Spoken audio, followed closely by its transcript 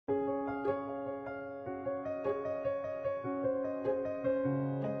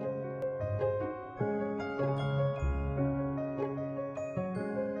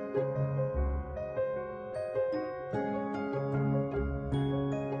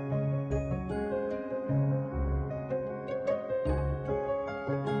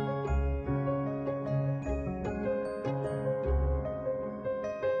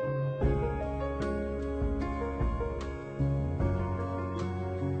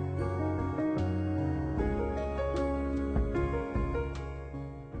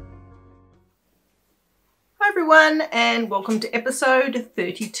everyone, and welcome to episode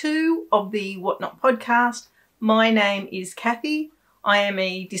 32 of the WhotKnot podcast. My name is Kathy. I am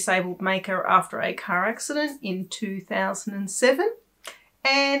a disabled maker after a car accident in 2007,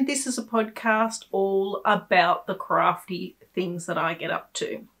 and this is a podcast all about the crafty things that I get up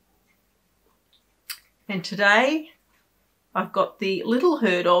to. And today I've got the little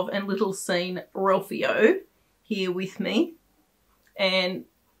heard of and little seen Ralphio here with me, and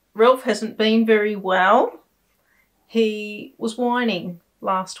Ralph hasn't been very well. He was whining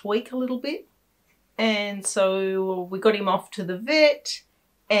last week a little bit, and so we got him off to the vet,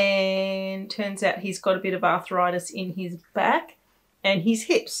 and turns out he's got a bit of arthritis in his back and his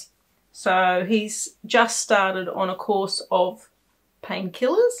hips. So he's just started on a course of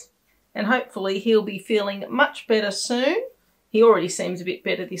painkillers, and hopefully he'll be feeling much better soon. He already seems a bit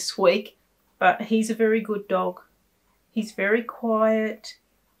better this week, but he's a very good dog. He's very quiet.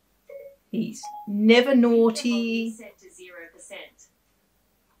 He's never naughty. Set to 0%.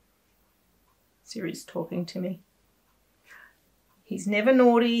 Siri's talking to me. He's never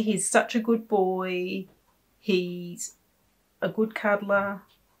naughty. He's such a good boy. He's a good cuddler.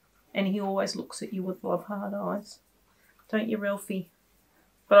 And he always looks at you with love hard eyes. Don't you, Ralphie?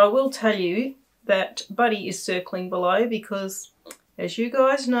 But I will tell you that Buddy is circling below because, as you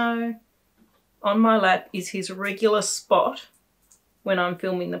guys know, on my lap is his regular spot when I'm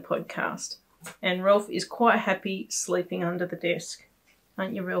filming the podcast. And Ralph is quite happy sleeping under the desk.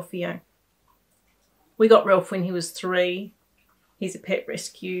 Aren't you, Ralphio? We got Ralph when he was 3. He's a pet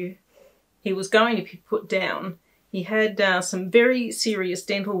rescue. He was going to be put down. He had some very serious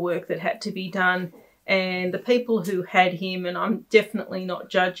dental work that had to be done, and the people who had him, and I'm definitely not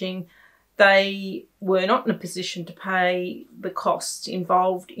judging, they were not in a position to pay the costs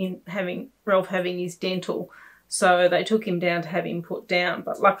involved in Ralph having his dental. So they took him down to have him put down.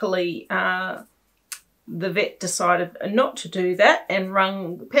 But luckily, the vet decided not to do that and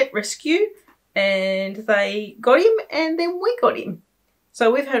rung the pet rescue, and they got him, and then we got him. So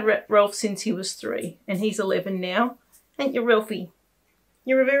we've had Ralph since he was 3, and he's 11 now. Ain't you, Ralphie?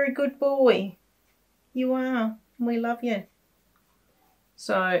 You're a very good boy. You are. We love you.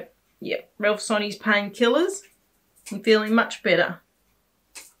 So, yeah, Ralph's on his painkillers. I'm feeling much better.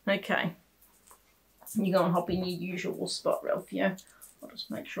 Okay. You go and hop in your usual spot, Ralph, yeah? I'll just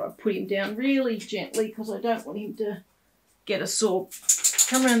make sure I put him down really gently because I don't want him to get a sore.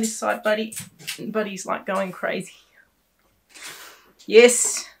 Come around this side, Buddy. Buddy's like going crazy.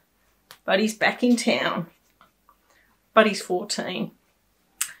 Yes, Buddy's back in town. Buddy's 14.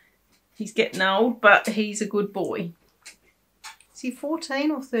 He's getting old, but he's a good boy. Is he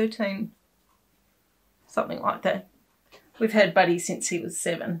 14 or 13? Something like that. We've had Buddy since he was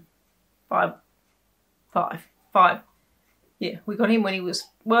 7. 5. Yeah, we got him when he was,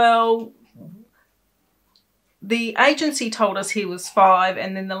 well, the agency told us he was 5,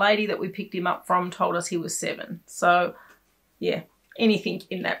 and then the lady that we picked him up from told us he was 7. So, yeah, anything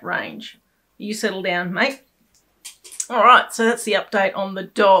in that range. You settle down, mate. All right, so that's the update on the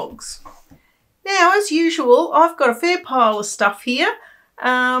dogs. Now, as usual, I've got a fair pile of stuff here.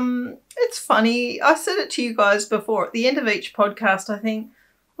 It's funny. I said it to you guys before. At the end of each podcast, I think,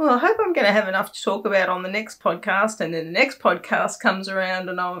 well, I hope I'm going to have enough to talk about on the next podcast, and then the next podcast comes around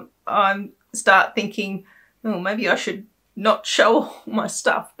and I start thinking, oh, maybe I should not show all my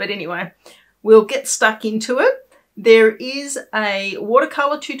stuff. But anyway, we'll get stuck into it. There is a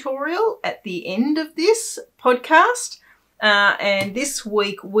watercolour tutorial at the end of this podcast, and this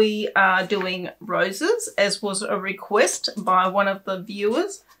week we are doing roses, as was a request by one of the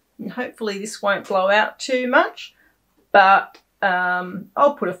viewers. And hopefully this won't blow out too much, but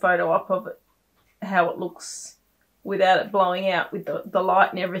I'll put a photo up of it, how it looks without it blowing out with the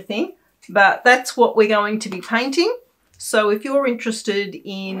light and everything. But that's what we're going to be painting. So if you're interested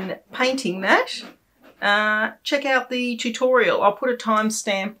in painting that, check out the tutorial. I'll put a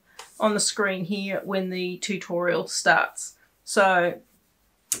timestamp on the screen here when the tutorial starts. So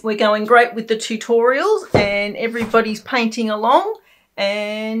we're going great with the tutorials, and everybody's painting along.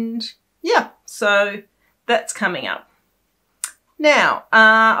 And yeah, so that's coming up. Now,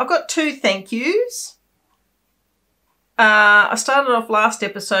 I've got 2 thank yous. I started off last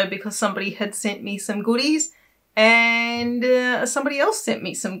episode because somebody had sent me some goodies, and somebody else sent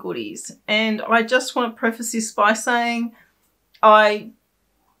me some goodies. And I just want to preface this by saying I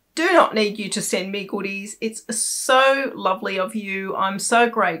do not need you to send me goodies. It's so lovely of you. I'm so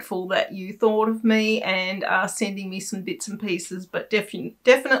grateful that you thought of me and are sending me some bits and pieces, but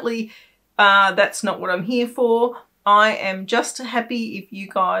definitely that's not what I'm here for. I am just happy if you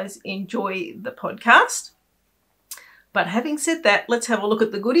guys enjoy the podcast. But having said that, let's have a look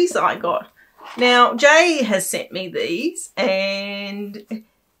at the goodies I got. Now, Jay has sent me these, and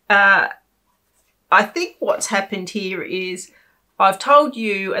I think what's happened here is I've told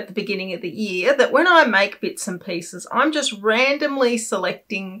you at the beginning of the year that when I make bits and pieces, I'm just randomly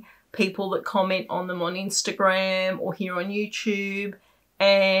selecting people that comment on them on Instagram or here on YouTube,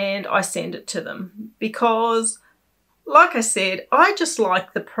 and I send it to them because, like I said, I just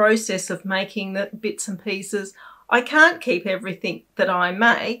like the process of making the bits and pieces. I can't keep everything that I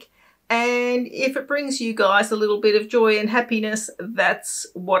make, and if it brings you guys a little bit of joy and happiness, that's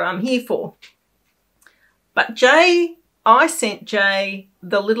what I'm here for. But Jay, I sent Jay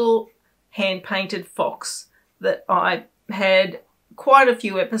the little hand-painted fox that I had quite a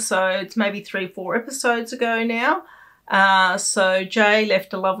few episodes, maybe 3-4 episodes ago now. So Jay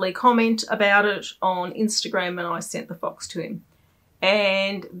left a lovely comment about it on Instagram, and I sent the fox to him.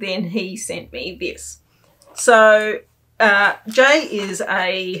 And then he sent me this. So Jay is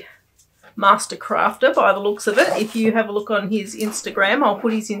a master crafter by the looks of it. If you have a look on his Instagram, I'll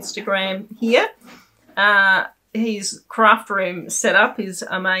put his Instagram here. His craft room setup is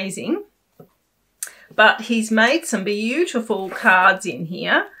amazing. But he's made some beautiful cards in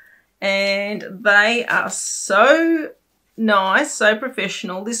here, and they are so nice, so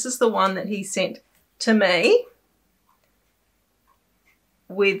professional. This is the one that he sent to me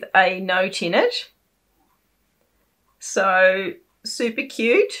with a note in it. So super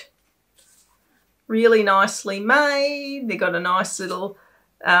cute, really nicely made. They got a nice little,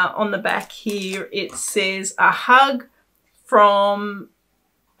 on the back here, it says a hug from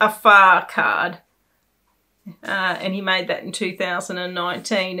afar card. And he made that in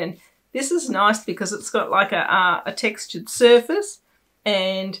 2019, and this is nice because it's got like a textured surface,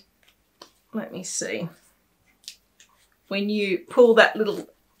 and let me see, when you pull that little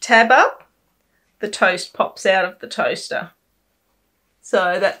tab up, the toast pops out of the toaster.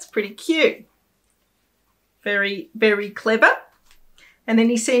 So that's pretty cute. Very, very clever. And then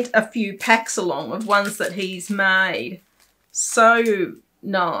he sent a few packs along of ones that he's made. So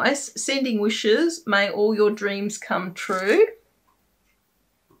nice. Sending wishes, may all your dreams come true.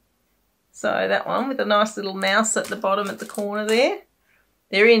 So that one with a nice little mouse at the bottom at the corner there.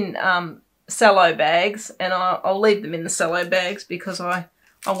 They're in cello bags, and I'll leave them in the cello bags because I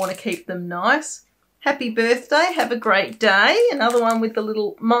want to keep them nice. Happy birthday, have a great day. Another one with the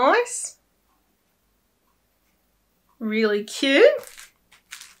little mice. Really cute.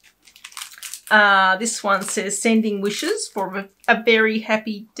 This one says sending wishes for a very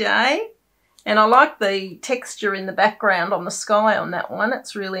happy day. And I like the texture in the background on the sky on that one.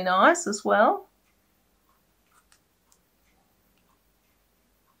 It's really nice as well.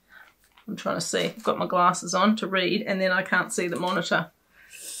 I'm trying to see. I've got my glasses on to read, and then I can't see the monitor.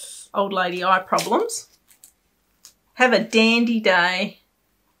 Old lady eye problems. Have a dandy day.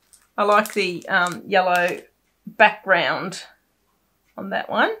 I like the yellow background on that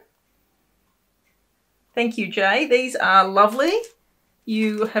one. Thank you, Jay. These are lovely.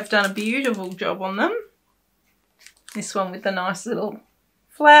 You have done a beautiful job on them. This one with the nice little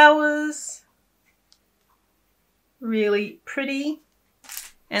flowers. Really pretty.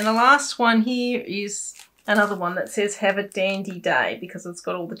 And the last one here is another one that says have a dandy day because it's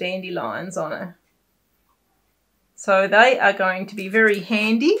got all the dandelions on it. So they are going to be very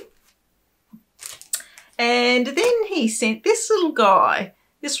handy. And then he sent this little guy.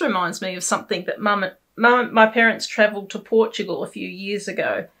 This reminds me of something that my parents travelled to Portugal a few years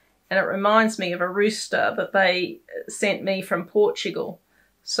ago, and it reminds me of a rooster that they sent me from Portugal.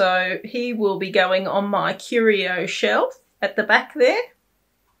 So he will be going on my curio shelf at the back there.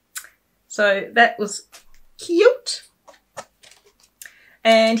 So that was cute.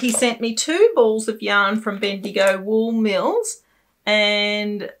 And he sent me 2 balls of yarn from Bendigo Wool Mills,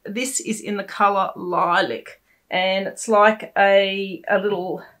 and this is in the colour Lilac, and it's like a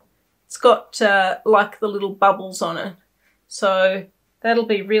little, it's got like the little bubbles on it, so that'll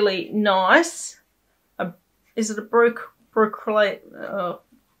be really nice. Is it a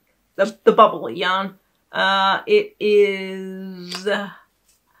the bubbly yarn? It is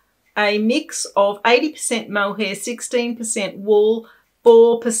a mix of 80% mohair, 16% wool,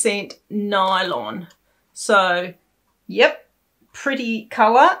 4% nylon. So, yep, pretty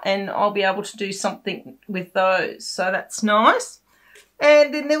colour, and I'll be able to do something with those. So that's nice.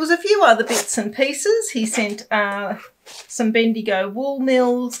 And then there was a few other bits and pieces. He sent some Bendigo Wool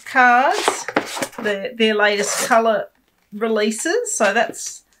Mills cards, their latest colour releases. So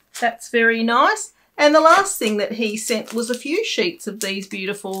that's very nice. And the last thing that he sent was a few sheets of these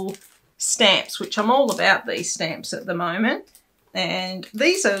beautiful stamps, which I'm all about these stamps at the moment. And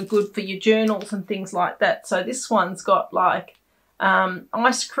these are good for your journals and things like that. So this one's got like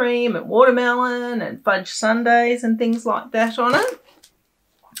ice cream and watermelon and fudge sundaes and things like that on it.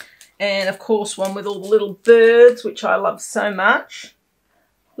 And of course one with all the little birds, which I love so much.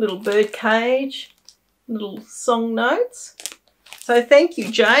 Little bird cage, little song notes. So thank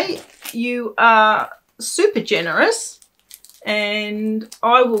you, Jay. You are super generous, and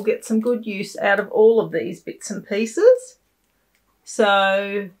I will get some good use out of all of these bits and pieces.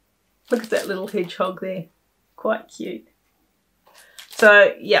 So look at that little hedgehog there. Quite cute.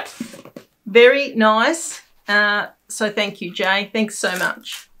 So yeah, very nice. So thank you, Jay. Thanks so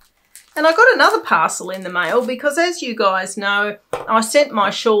much. And I got another parcel in the mail because, as you guys know, I sent my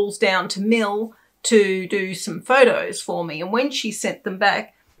shawls down to Mill to do some photos for me. And when she sent them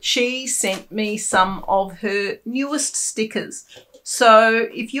back, she sent me some of her newest stickers. So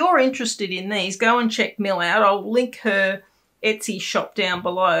if you're interested in these, go and check Mill out. I'll link her Etsy shop down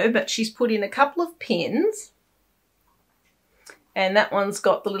below. But she's put in a couple of pins. And that one's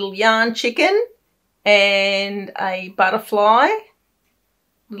got the little yarn chicken and a butterfly.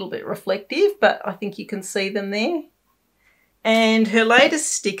 A little bit reflective, but I think you can see them there. And her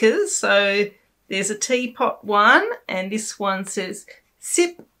latest stickers, so there's a teapot one, and this one says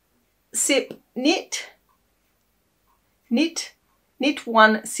sip, sip, knit, knit, knit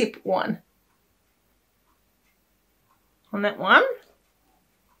one, sip one on that one.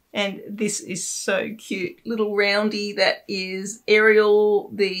 And this is so cute. Little roundy that is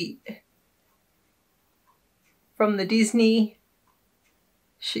Ariel, from the Disney.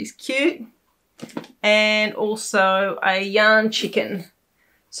 She's cute. And also a yarn chicken.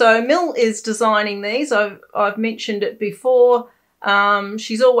 So Mill is designing these. I've mentioned it before.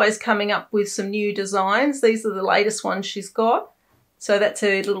 She's always coming up with some new designs. These are the latest ones she's got. So that's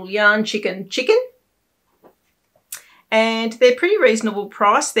her little yarn chicken. And they're pretty reasonable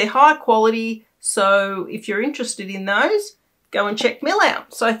price. They're high quality. So if you're interested in those, go and check Mill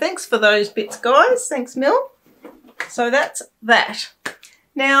out. So thanks for those bits, guys. Thanks, Mill. So that's that.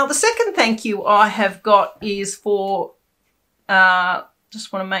 Now, the second thank you I have got is for,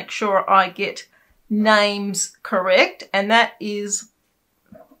 just want to make sure I get names correct, and that is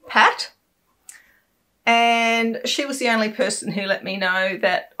Pat. And she was the only person who let me know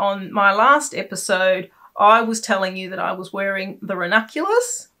that on my last episode, I was telling you that I was wearing the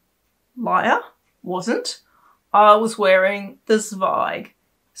ranunculus. Liar, wasn't. I was wearing the Zweig.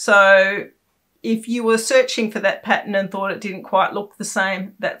 So if you were searching for that pattern and thought it didn't quite look the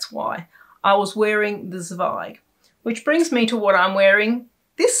same, that's why. I was wearing the Zweig. Which brings me to what I'm wearing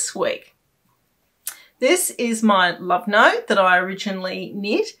this week. This is my love note that I originally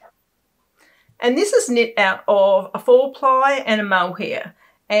knit. And this is knit out of a 4-ply and a mohair.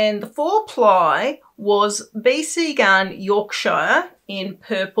 And the 4-ply was BC Yarn Yorkshire in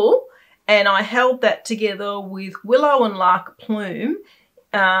purple. And I held that together with Willow and Lark Plume,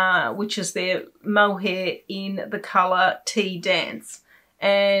 which is their mohair in the colour Tea Dance.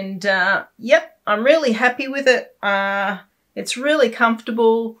 And yep, I'm really happy with it. It's really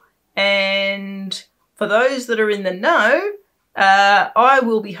comfortable, and for those that are in the know, I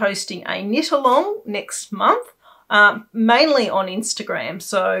will be hosting a knit along next month, mainly on Instagram.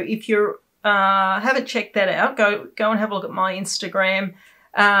 So if you haven't checked that out, go and have a look at my Instagram.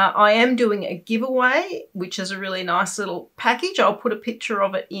 I am doing a giveaway, which is a really nice little package. I'll put a picture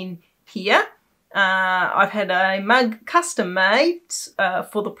of it in here. I've had a mug custom made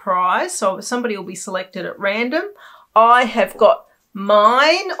for the prize, so somebody will be selected at random. I have got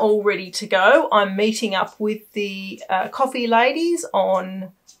mine all ready to go. I'm meeting up with the coffee ladies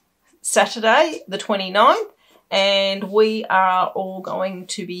on Saturday the 29th, and we are all going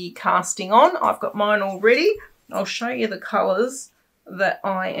to be casting on. I've got mine all ready. I'll show you the colours that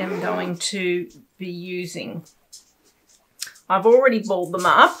I am going to be using. I've already balled them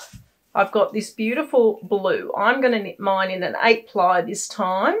up. I've got this beautiful blue. I'm going to knit mine in an 8-ply this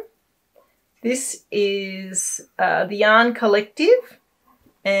time. This is the Yarn Collective,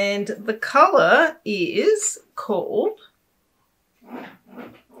 and the colour is called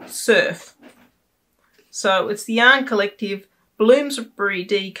Surf. So it's the Yarn Collective Bloomsbury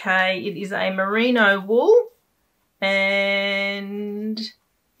DK. It is a merino wool, and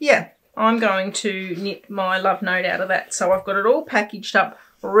yeah, I'm going to knit my love note out of that. So I've got it all packaged up,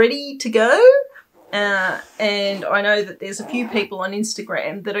 ready to go. And I know that there's a few people on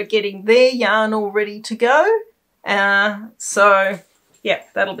Instagram that are getting their yarn all ready to go. So yeah,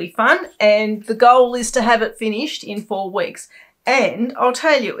 that'll be fun. And the goal is to have it finished in 4 weeks. And I'll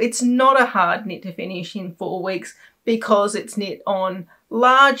tell you, it's not a hard knit to finish in 4 weeks because it's knit on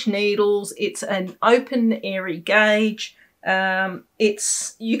large needles. It's an open, airy gauge.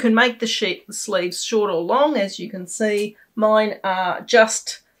 You can make the sleeves short or long, as you can see. Mine are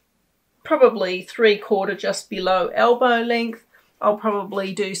just probably 3/4 just below elbow length. I'll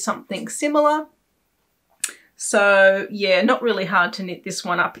probably do something similar. So yeah, not really hard to knit this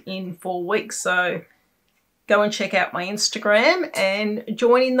one up in 4 weeks. So go and check out my Instagram and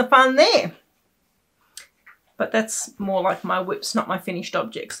join in the fun there. But that's more like my whips, not my finished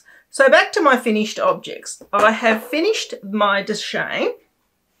objects. So back to my finished objects. I have finished my Deschain.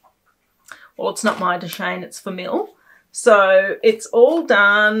 Well, it's not my Deschain, it's for Mill. So it's all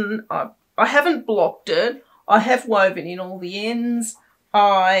done. I haven't blocked it. I have woven in all the ends.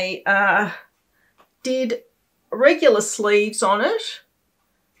 I did regular sleeves on it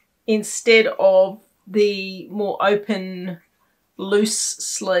instead of the more open, loose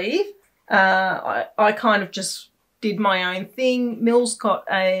sleeve. I kind of just did my own thing. Mill's got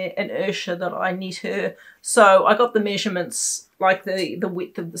an Ursha that I knit her, so I got the measurements, like the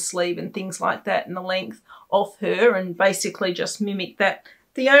width of the sleeve and things like that, and the length off her, and basically just mimic that.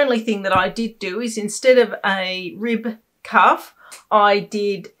 The only thing that I did do is, instead of a rib cuff, I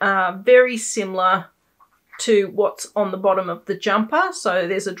did very similar to what's on the bottom of the jumper. So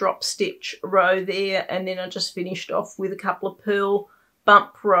there's a drop stitch row there, and then I just finished off with a couple of purl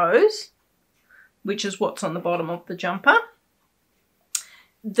bump rows, which is what's on the bottom of the jumper.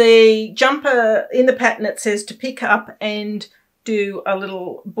 The jumper, in the pattern it says to pick up and do a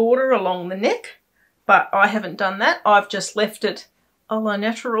little border along the neck, but I haven't done that. I've just left it a la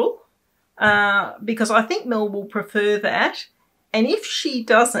natural because I think Mill will prefer that. And if she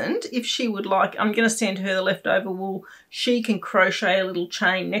doesn't, if she would like, I'm going to send her the leftover wool. She can crochet a little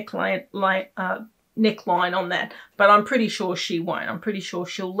chain neckline on that, but I'm pretty sure she won't. I'm pretty sure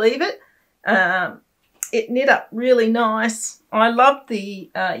she'll leave it. It knit up really nice. I love the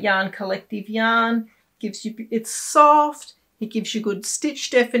Yarn Collective yarn. It's soft. It gives you good stitch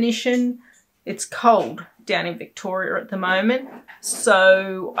definition. It's cold down in Victoria at the moment,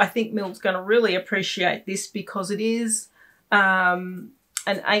 so I think Mill's going to really appreciate this because it is an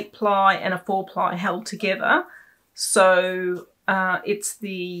 8-ply and a 4-ply held together. So it's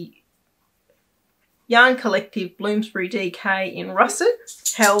the Yarn Collective Bloomsbury DK in russet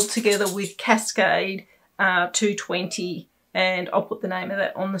held together with Cascade 220, and I'll put the name of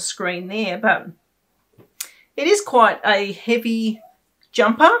that on the screen there. But it is quite a heavy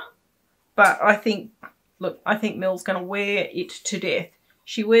jumper, but I think, look, I think Mill's going to wear it to death.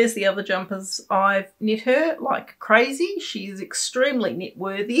 She wears the other jumpers I've knit her like crazy. She's extremely knit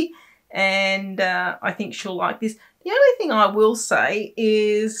worthy, and I think she'll like this. The only thing I will say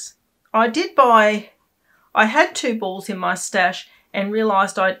is I had 2 balls in my stash and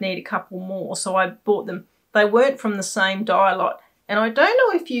realised I'd need a couple more, so I bought them. They weren't from the same dye lot, and I don't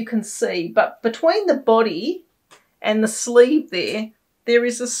know if you can see, but between the body and the sleeve there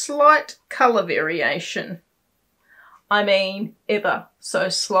is a slight colour variation. I mean, ever so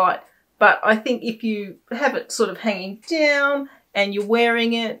slight. But I think if you have it sort of hanging down and you're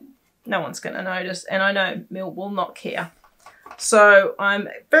wearing it, no one's going to notice, and I know Mill will not care. So I'm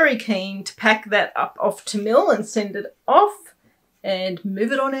very keen to pack that up off to Mill and send it off and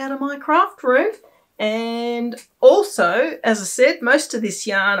move it on out of my craft room. And also, as I said, most of this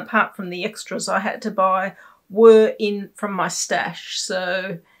yarn, apart from the extras I had to buy, were in from my stash.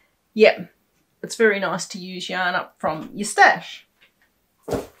 So yeah, it's very nice to use yarn up from your stash.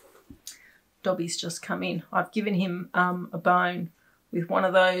 Dobby's just come in. I've given him a bone with one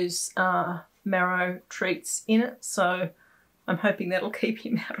of those marrow treats in it, so I'm hoping that'll keep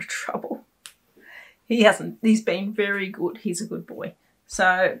him out of trouble. He's been very good. He's a good boy.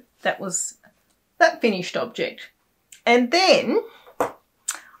 So that was that finished object. And then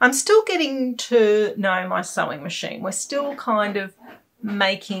I'm still getting to know my sewing machine. We're still kind of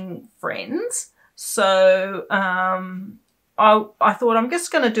making friends. So I thought I'm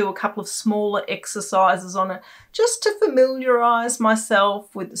just going to do a couple of smaller exercises on it just to familiarise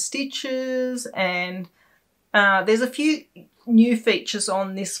myself with the stitches, and there's a few new features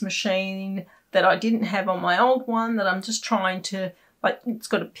on this machine that I didn't have on my old one that I'm just trying to, like, it's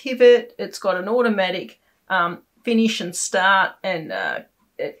got a pivot, it's got an automatic finish and start, and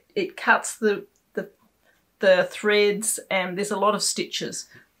it cuts the threads, and there's a lot of stitches.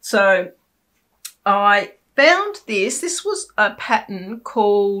 So I found this was a pattern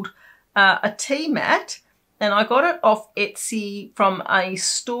called a tea mat, and I got it off Etsy from a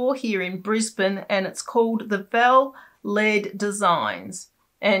store here in Brisbane, and it's called the Val Led Designs.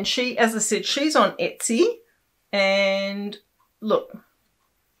 And she, as I said, she's on Etsy, and look,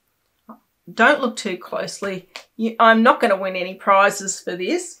 don't look too closely. I'm not going to win any prizes for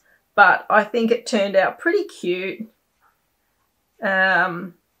this, but I think it turned out pretty cute.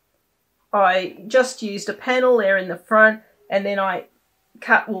 I just used a panel there in the front, and then I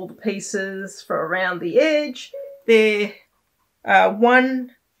cut all the pieces for around the edge. They're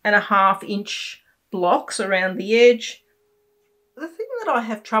 1.5 inch blocks around the edge. The thing that I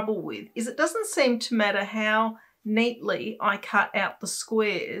have trouble with is it doesn't seem to matter how neatly I cut out the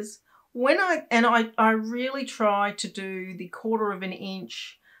squares. I really try to do the 1/4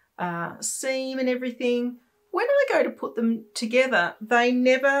 inch seam and everything. When I go to put them together, they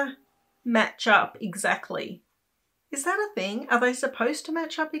never match up exactly. Is that a thing? Are they supposed to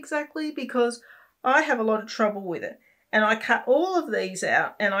match up exactly? Because I have a lot of trouble with it. And I cut all of these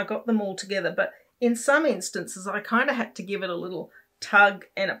out and I got them all together. But in some instances, I kind of had to give it a little tug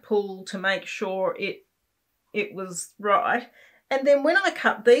and a pull to make sure it was right. And then when I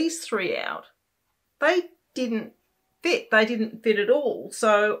cut these 3 out, they didn't fit. They didn't fit at all.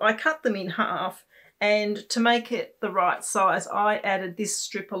 So I cut them in half. And to make it the right size, I added this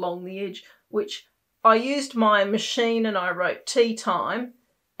strip along the edge, which I used my machine and I wrote tea time.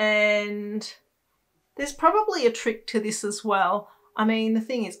 And there's probably a trick to this as well. I mean, the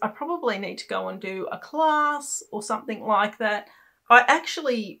thing is, I probably need to go and do a class or something like that. I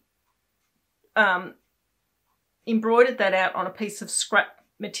actually embroidered that out on a piece of scrap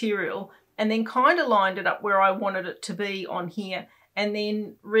material and then kind of lined it up where I wanted it to be on here, and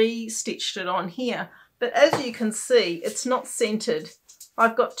then re-stitched it on here. But as you can see, it's not centered.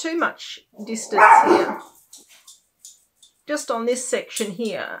 I've got too much distance here. Just on this section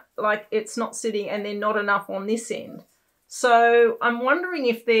here, like it's not sitting, and then not enough on this end. So I'm wondering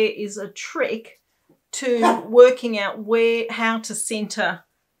if there is a trick to working out how to center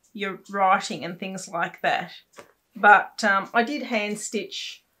your writing and things like that. But I did hand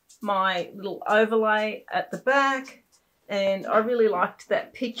stitch my little overlay at the back. And I really liked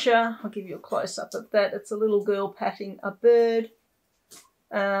that picture. I'll give you a close-up of that. It's a little girl patting a bird.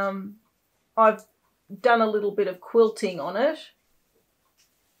 I've done a little bit of quilting on it.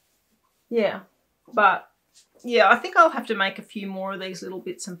 Yeah, but yeah, I think I'll have to make a few more of these little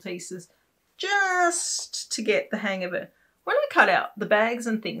bits and pieces just to get the hang of it. When I cut out the bags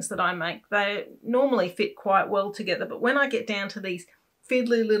and things that I make, they normally fit quite well together. But when I get down to these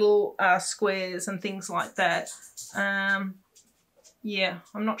fiddly little squares and things like that, yeah,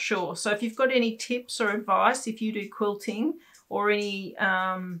 I'm not sure. So if you've got any tips or advice, if you do quilting or any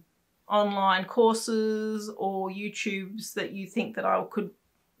online courses or YouTubes that you think that I could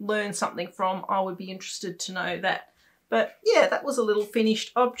learn something from, I would be interested to know that. But yeah, that was a little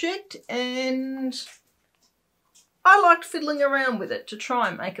finished object, and I liked fiddling around with it to try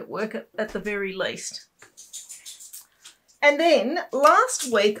and make it work at the very least. And then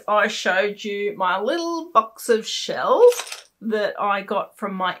last week I showed you my little box of shells that I got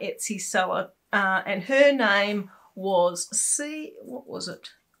from my Etsy seller, and her name was what was it?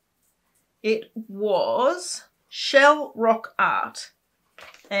 It was Shell Rock Art.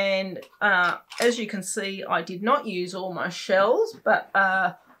 And as you can see, I did not use all my shells, but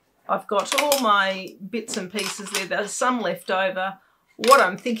I've got all my bits and pieces there. There's some left over. What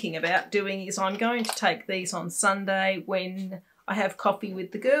I'm thinking about doing is I'm going to take these on Sunday when I have coffee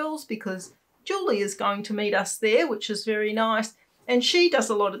with the girls, because Julie is going to meet us there, which is very nice. And she does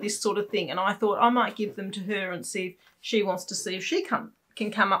a lot of this sort of thing. And I thought I might give them to her and see if she wants to see if she can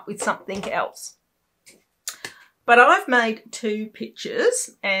come up with something else. But I've made 2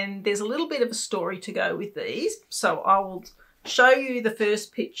 pictures, and there's a little bit of a story to go with these. So I will show you the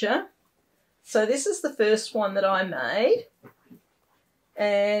first picture. So this is the first one that I made.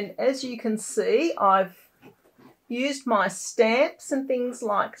 And as you can see, I've used my stamps and things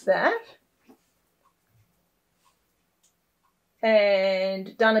like that,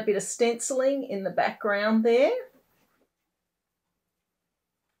 and done a bit of stenciling in the background there.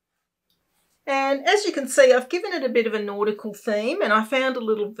 And as you can see, I've given it a bit of a nautical theme, and I found a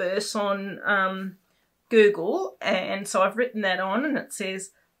little verse on Google, and so I've written that on, and it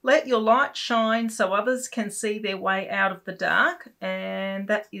says, "Let your light shine so others can see their way out of the dark." And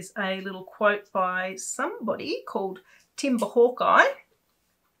that is a little quote by somebody called Timber Hawkeye.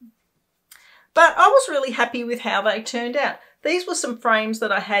 But I was really happy with how they turned out. These were some frames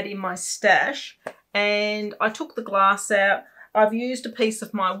that I had in my stash, and I took the glass out. I've used a piece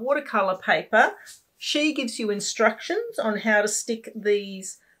of my watercolour paper. She gives you instructions on how to stick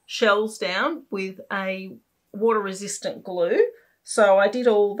these shells down with a water-resistant glue. So I did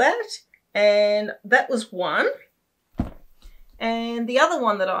all that, and that was one. And the other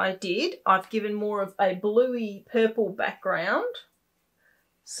one that I did, I've given more of a bluey purple background.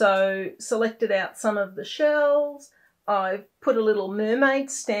 So selected out some of the shells. I've put a little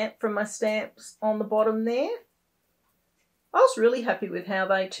mermaid stamp from my stamps on the bottom there. I was really happy with how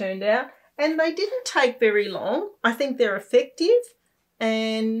they turned out, and they didn't take very long. I think they're effective,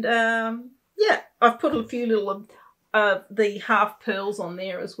 and yeah, I've put a few little of the half pearls on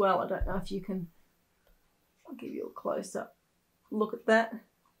there as well. I don't know if you can, I'll give you a close-up look at that.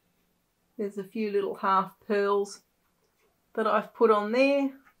 There's a few little half pearls that I've put on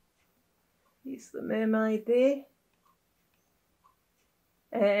there. Here's the mermaid there.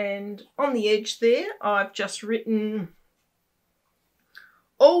 And on the edge there, I've just written,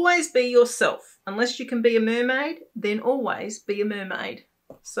 always be yourself. Unless you can be a mermaid, then always be a mermaid.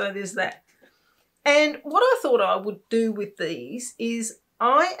 So there's that. And what I thought I would do with these is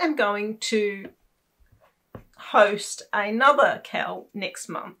I am going to host another Cal next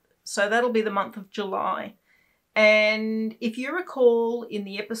month. So that'll be the month of July. And if you recall in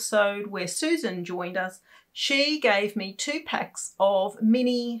the episode where Susan joined us, she gave me 2 packs of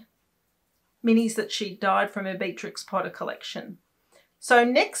minis that she dyed from her Beatrix Potter collection. So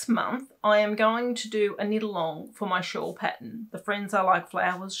next month I am going to do a knit along for my shawl pattern, the Friends I Like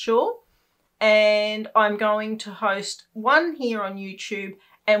Flowers shawl. And I'm going to host one here on YouTube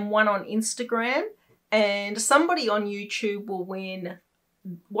and one on Instagram. And somebody on YouTube will win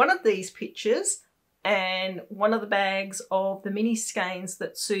one of these pictures and one of the bags of the mini skeins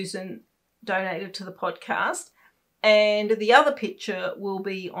that Susan donated to the podcast, and the other picture will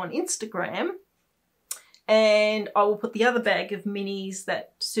be on Instagram, and I will put the other bag of minis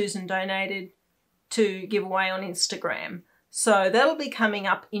that Susan donated to give away on Instagram. So that'll be coming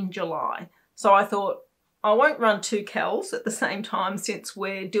up in July. So I thought I won't run 2 Cals at the same time since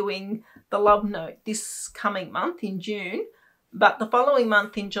we're doing the Love Note this coming month in June. But the following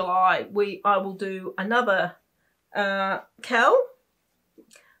month in July, I will do another Cal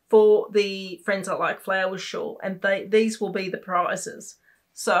for the Friends I Like Flowers shawl, and these will be the prizes.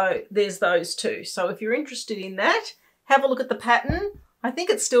 So there's those 2. So if you're interested in that, have a look at the pattern. I think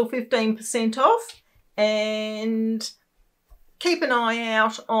it's still 15% off, and keep an eye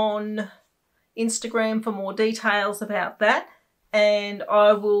out on Instagram for more details about that. And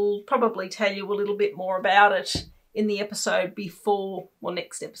I will probably tell you a little bit more about it in the episode before, well,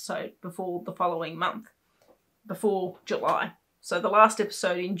 next episode before the following month, before July. So the last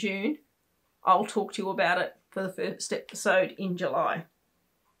episode in June, I'll talk to you about it for the first episode in July.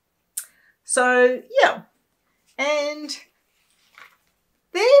 So yeah, and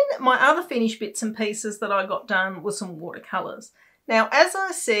then my other finished bits and pieces that I got done were some watercolours. Now, as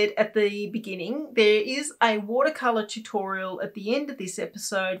I said at the beginning, there is a watercolour tutorial at the end of this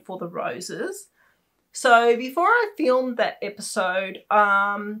episode for the roses. So before I filmed that episode,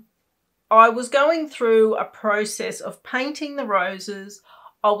 I was going through a process of painting the roses.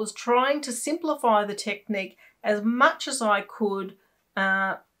 I was trying to simplify the technique as much as I could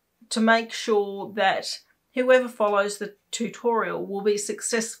to make sure that whoever follows the tutorial will be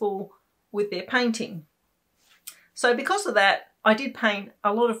successful with their painting. So because of that, I did paint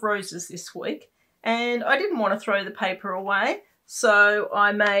a lot of roses this week, and I didn't want to throw the paper away. So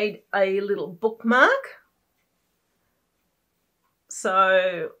I made a little bookmark.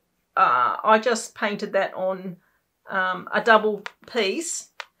 So I just painted that on a double piece,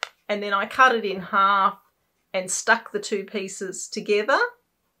 and then I cut it in half and stuck the 2 pieces together.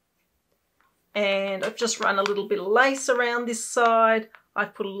 And I've just run a little bit of lace around this side.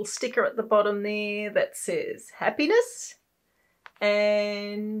 I've put a little sticker at the bottom there that says happiness,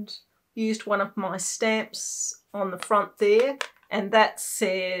 and used one of my stamps on the front there, and that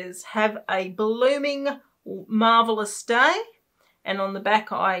says have a blooming marvellous day, and on the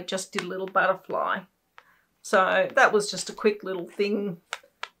back I just did a little butterfly. So that was just a quick little thing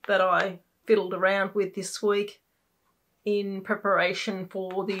that I fiddled around with this week in preparation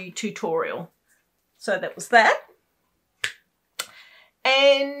for the tutorial. So that was that.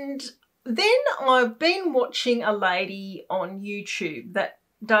 And then I've been watching a lady on YouTube that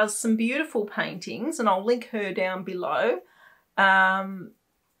does some beautiful paintings, and I'll link her down below.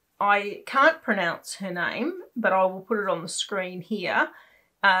 I can't pronounce her name, but I will put it on the screen here.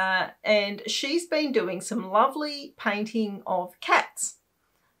 And she's been doing some lovely painting of cats.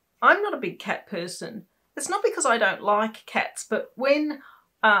 I'm not a big cat person. It's not because I don't like cats, but when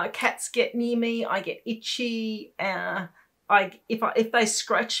cats get near me, I get itchy. If they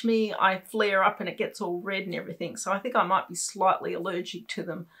scratch me, I flare up and it gets all red and everything. So I think I might be slightly allergic to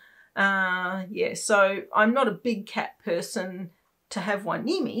them. Yeah, so I'm not a big cat person to have one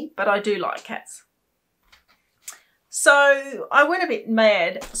near me, but I do like cats. So I went a bit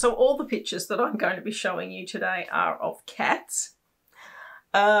mad. So all the pictures that I'm going to be showing you today are of cats.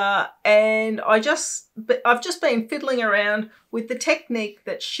 and I've just been fiddling around with the technique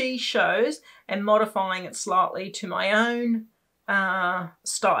that she shows and modifying it slightly to my own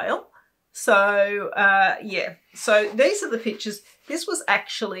style. So yeah, so these are the pictures. This was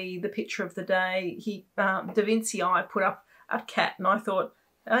actually the picture of the day. Vinci Eye put up a cat, and I thought,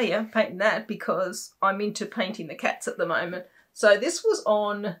 oh yeah, painting that because I'm into painting the cats at the moment. So this was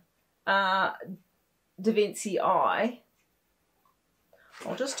on Vinci Eye.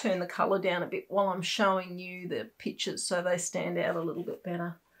 I'll just turn the colour down a bit while I'm showing you the pictures so they stand out a little bit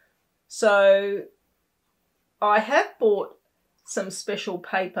better. So I have bought some special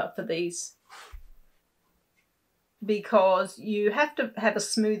paper for these because you have to have a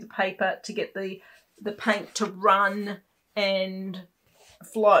smooth paper to get the paint to run and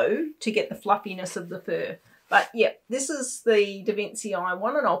flow to get the fluffiness of the fur. But yeah, this is the Vinci Eye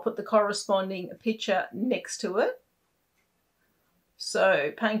one, and I'll put the corresponding picture next to it.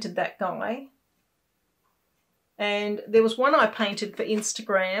 So painted that guy. And there was one I painted for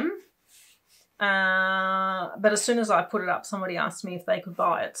Instagram. But as soon as I put it up, somebody asked me if they could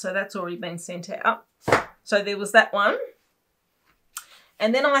buy it. So that's already been sent out. So there was that one.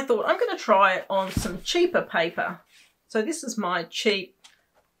 And then I thought I'm going to try it on some cheaper paper. So this is my cheap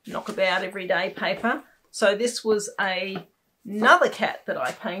knockabout everyday paper. So this was another cat that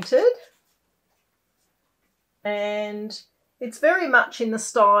I painted. And it's very much in the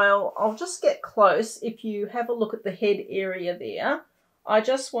style, I'll just get close. If you have a look at the head area there, I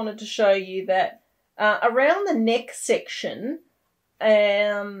just wanted to show you that around the neck section,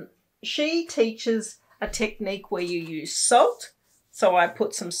 she teaches a technique where you use salt. So I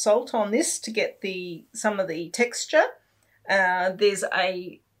put some salt on this to get some of the texture. There's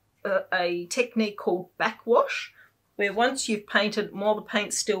a technique called backwash, where once you've painted, while the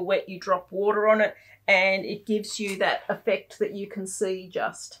paint's still wet, you drop water on it, and it gives you that effect that you can see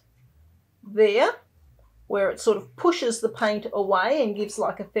just there, where it sort of pushes the paint away and gives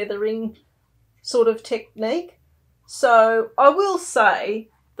like a feathering sort of technique. So I will say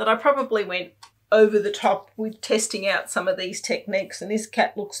that I probably went over the top with testing out some of these techniques, and this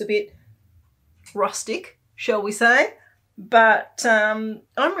cat looks a bit rustic, shall we say, but I'm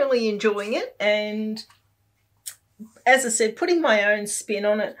really enjoying it. And as I said, putting my own spin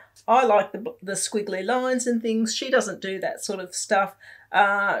on it. I like the squiggly lines and things. She doesn't do that sort of stuff.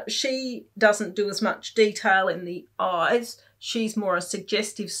 She doesn't do as much detail in the eyes. She's more a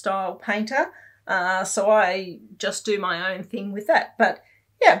suggestive style painter. So I just do my own thing with that. But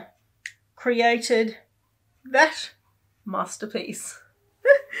yeah, created that masterpiece.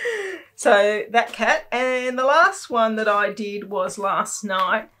 So that cat. And the last one that I did was last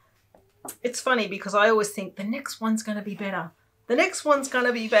night. It's funny because I always think the next one's going to be better. The next one's going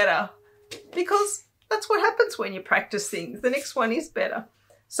to be better, because that's what happens when you practice things. The next one is better.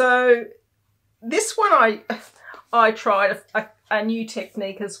 So this one I tried a new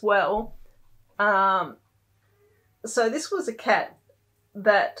technique as well. So this was a cat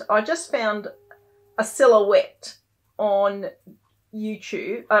that I just found a silhouette on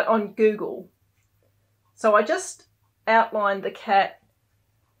YouTube, on Google. So I just outlined the cat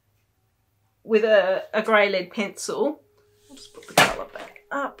with a grey lead pencil. I'll just put the colour back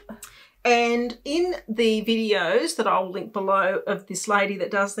up. And in the videos that I'll link below of this lady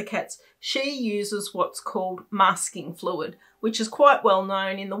that does the cats, she uses what's called masking fluid, which is quite well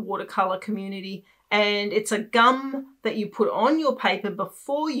known in the watercolour community. And it's a gum that you put on your paper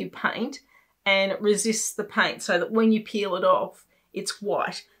before you paint, and it resists the paint so that when you peel it off, it's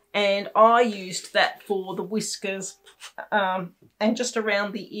white. And I used that for the whiskers and just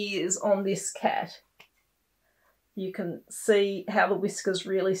around the ears on this cat. You can see how the whiskers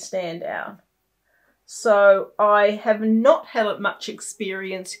really stand out. So I have not had much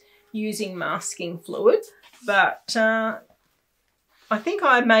experience using masking fluid, but I think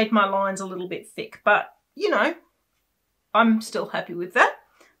I made my lines a little bit thick, but you know, I'm still happy with that.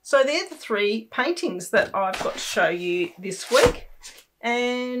 So they're the three paintings that I've got to show you this week.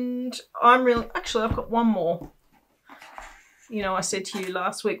 And actually I've got one more. You know, I said to you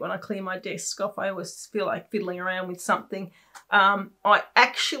last week when I clear my desk off, I always feel like fiddling around with something. I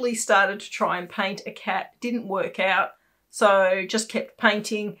actually started to try and paint a cat. Didn't work out, so just kept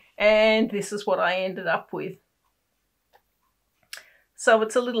painting, and this is what I ended up with. So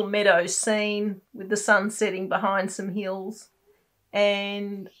it's a little meadow scene with the sun setting behind some hills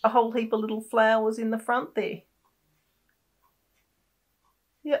and a whole heap of little flowers in the front there.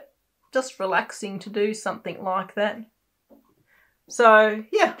 Yep, just relaxing to do something like that. So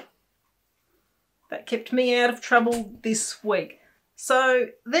yeah, that kept me out of trouble this week. So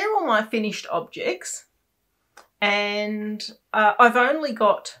they're all my finished objects. and I've only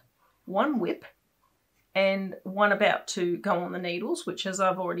got one whip and one about to go on the needles, which, as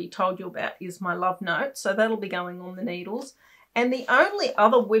I've already told you about, is my love note. So that'll be going on the needles. And the only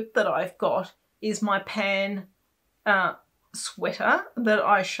other whip that I've got is my pan sweater that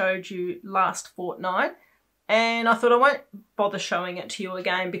I showed you last fortnight. And I thought I won't bother showing it to you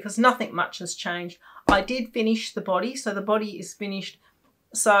again because nothing much has changed. I did finish the body, so the body is finished.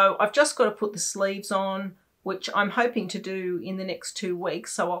 So I've just got to put the sleeves on, which I'm hoping to do in the next 2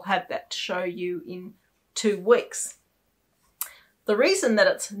 weeks. So I'll have that to show you in 2 weeks. The reason that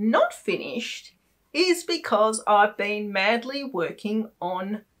it's not finished is because I've been madly working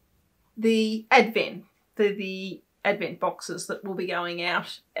on the advent, the advent boxes that will be going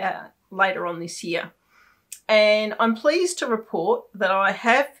out later on this year. And I'm pleased to report that I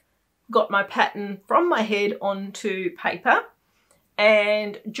have got my pattern from my head onto paper,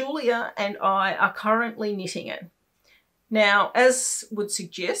 and Julia and I are currently knitting it. Now, as would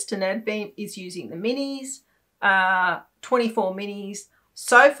suggest, an advent is using the minis, 24 minis.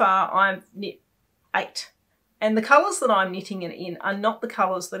 So far, I've knit 8. And the colours that I'm knitting it in are not the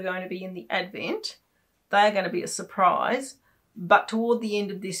colours that are going to be in the advent. They are going to be a surprise. But toward the end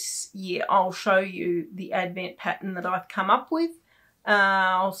of this year, I'll show you the advent pattern that I've come up with.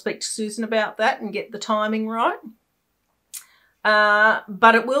 I'll speak to Susan about that and get the timing right.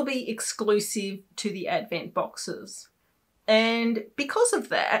 But it will be exclusive to the advent boxes. And because of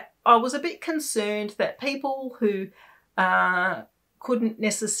that, I was a bit concerned that people who couldn't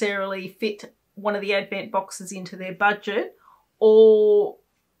necessarily fit one of the advent boxes into their budget, or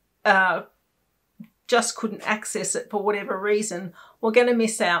just couldn't access it for whatever reason, were going to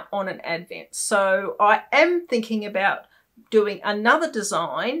miss out on an advent. So I am thinking about doing another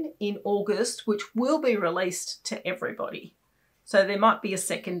design in August, which will be released to everybody. So there might be a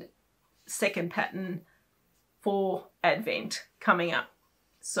second pattern for advent coming up.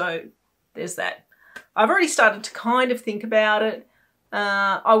 So there's that. I've already started to kind of think about it.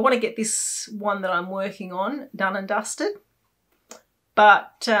 I want to get this one that I'm working on done and dusted.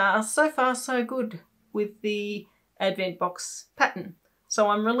 But so far so good with the advent box pattern. So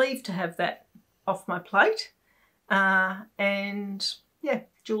I'm relieved to have that off my plate. And yeah,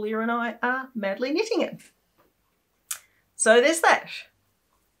 Julia and I are madly knitting it. So there's that.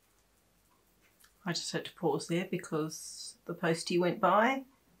 I just had to pause there because the postie went by,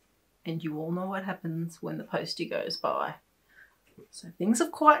 and you all know what happens when the postie goes by. So things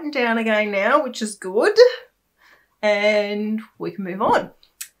have quietened down again now, which is good, and we can move on.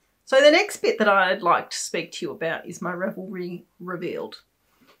 So the next bit that I'd like to speak to you about is my Ravelry revealed.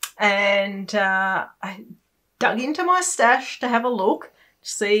 And I dug into my stash to have a look, to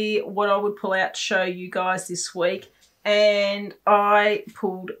see what I would pull out to show you guys this week, and I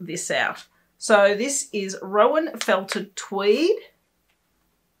pulled this out. So this is Rowan Felted Tweed.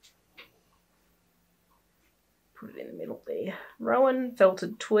 Put it in the middle there. Rowan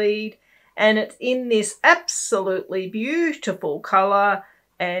Felted Tweed. And it's in this absolutely beautiful colour,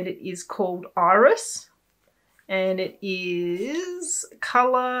 and it is called Iris. And it is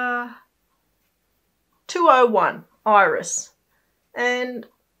colour 201, Iris. And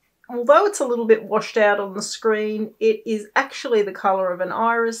although it's a little bit washed out on the screen, it is actually the colour of an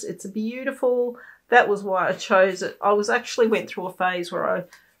iris. It's beautiful. That was why I chose it. I went through a phase where I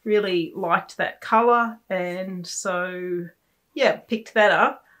really liked that colour, and so yeah, picked that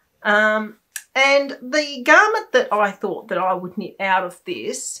up. And the garment that I thought that I would knit out of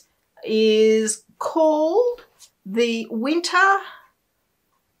this is called the Winter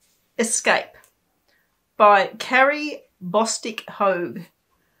Escape by Carrie Bostic Hogue.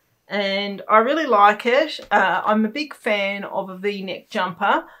 And I really like it. I'm a big fan of a V-neck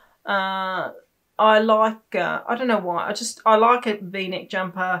jumper. I like, I don't know why, I like a V-neck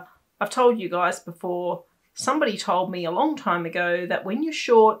jumper. I've told you guys before, somebody told me a long time ago that when you're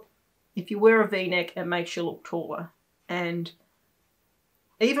short, if you wear a V-neck, it makes you look taller. And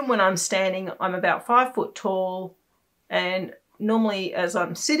even when I'm standing, I'm about 5 foot tall, and normally as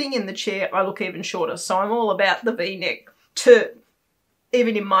I'm sitting in the chair, I look even shorter. So I'm all about the V-neck to,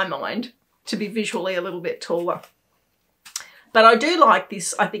 even in my mind, to be visually a little bit taller. But I do like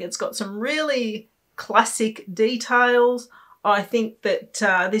this. I think it's got some really classic details. I think that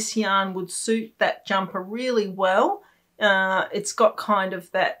this yarn would suit that jumper really well. It's got kind of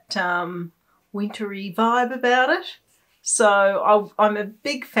that wintry vibe about it. So I'm a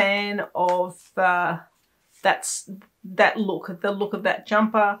big fan of that look, the look of that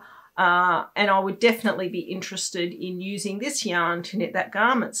jumper. And I would definitely be interested in using this yarn to knit that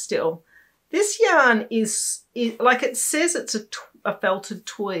garment still. This yarn is like it says, it's a felted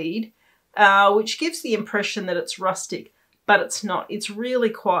tweed, which gives the impression that it's rustic, but it's not. It's really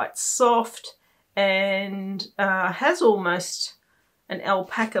quite soft and has almost an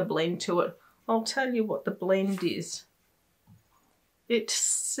alpaca blend to it. I'll tell you what the blend is. It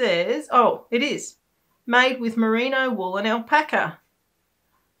says, oh, it is made with merino wool and alpaca.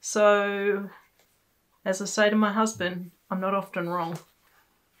 So, as I say to my husband, I'm not often wrong.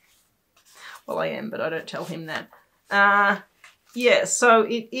 Well, I am, but I don't tell him that. Yeah, so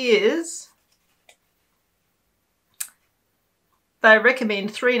it is, they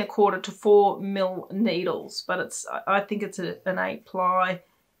recommend 3 1/4 to 4 mil needles, but it's, I think it's an 8 ply.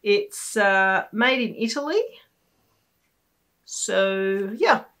 It's made in Italy. So,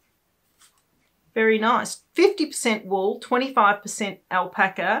 yeah, very nice. 50% wool, 25%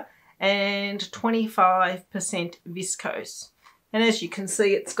 alpaca, and 25% viscose. And as you can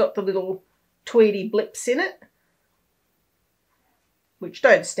see, it's got the little tweedy blips in it, which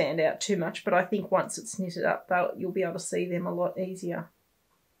don't stand out too much, but I think once it's knitted up, you'll be able to see them a lot easier.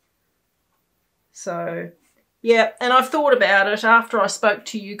 So, yeah, and I've thought about it after I spoke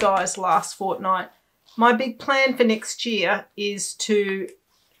to you guys last fortnight. My big plan for next year is to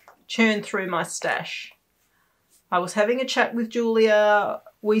churn through my stash. I was having a chat with Julia.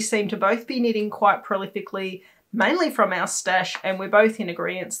 We seem to both be knitting quite prolifically, mainly from our stash, and we're both in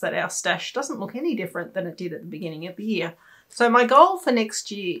agreement that our stash doesn't look any different than it did at the beginning of the year. So my goal for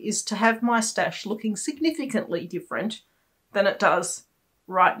next year is to have my stash looking significantly different than it does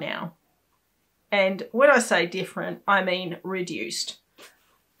right now. And when I say different, I mean reduced.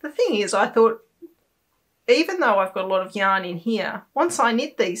 The thing is, I thought, even though I've got a lot of yarn in here, once I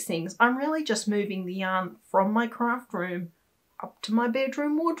knit these things, I'm really just moving the yarn from my craft room up to my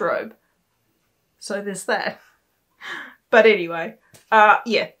bedroom wardrobe. So there's that. But anyway,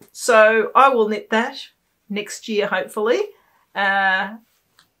 yeah, so I will knit that next year, hopefully. Yeah,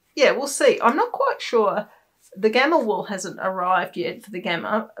 we'll see. I'm not quite sure. The gamma wool hasn't arrived yet for the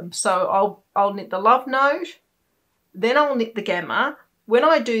gamma, so I'll knit the love note, then I'll knit the gamma. When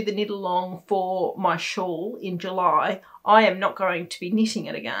I do the knit along for my shawl in July, I am not going to be knitting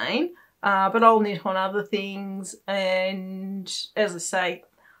it again, but I'll knit on other things. And as I say,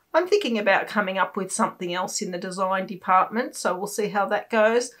 I'm thinking about coming up with something else in the design department, so we'll see how that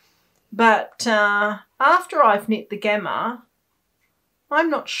goes. But after I've knit the gamma, I'm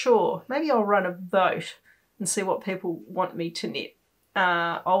not sure. Maybe I'll run a vote and see what people want me to knit.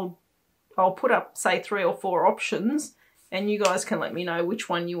 I'll put up, say, 3 or 4 options, and you guys can let me know which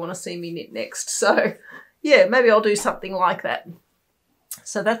one you want to see me knit next. So, yeah, maybe I'll do something like that.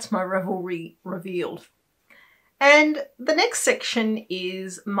 So that's my Ravelry revealed. And the next section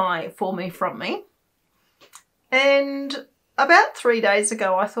is my For Me From Me. And about 3 days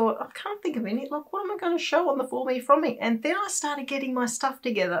ago, I thought, I can't think of any. Look, what am I going to show on the For Me From Me? And then I started getting my stuff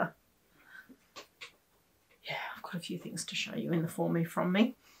together. Yeah, I've got a few things to show you in the For Me From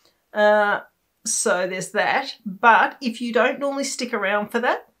Me. So there's that. But if you don't normally stick around for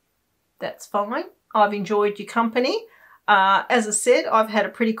that, that's fine. I've enjoyed your company. As I said, I've had a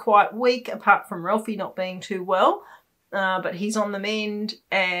pretty quiet week, apart from Ralphie not being too well. But he's on the mend,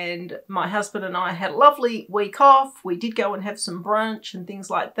 and my husband and I had a lovely week off. We did go and have some brunch and things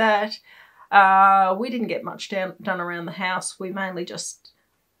like that. We didn't get much done around the house. We mainly just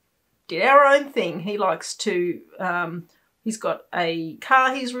did our own thing. He likes to, he's got a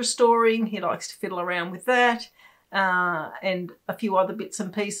car he's restoring. He likes to fiddle around with that, and a few other bits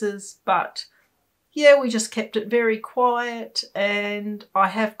and pieces. But yeah, we just kept it very quiet, and I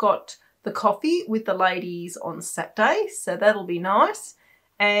have got the coffee with the ladies on Saturday, so that'll be nice.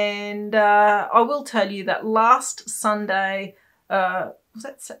 And I will tell you that last Sunday, was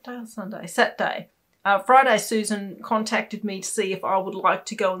that Saturday or Sunday? Saturday. Friday, Susan contacted me to see if I would like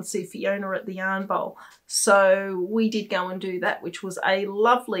to go and see Fiona at the Yarn Bowl. So we did go and do that, which was a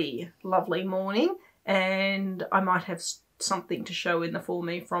lovely, lovely morning. And I might have something to show in the For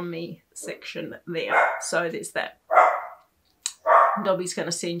Me From Me section there. So there's that. Dobby's going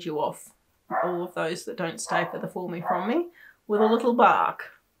to send you off, all of those that don't stay for the For Me From Me, with a little bark.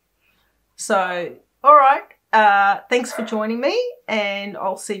 So, all right. Thanks for joining me, and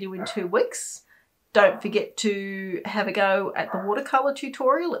I'll see you in 2 weeks. Don't forget to have a go at the watercolour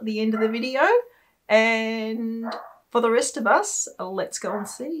tutorial at the end of the video. And for the rest of us, let's go and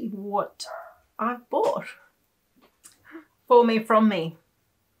see what I've bought. For Me From Me.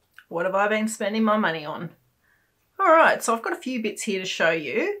 What have I been spending my money on? Alright, so I've got a few bits here to show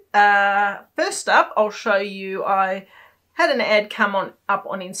you. First up, I'll show you, I had an ad come up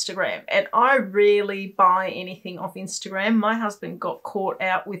on Instagram, and I rarely buy anything off Instagram. My husband got caught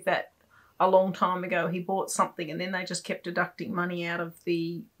out with that a long time ago. He bought something and then they just kept deducting money out of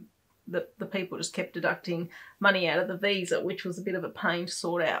the the people just kept deducting money out of the visa, which was a bit of a pain to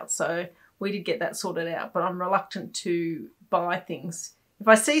sort out. So we did get that sorted out, but I'm reluctant to buy things. If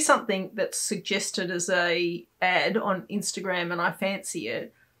I see something that's suggested as a ad on Instagram and I fancy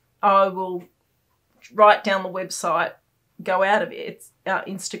it, I will write down the website, go out of it,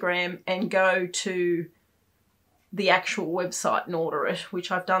 Instagram, and go to the actual website and order it,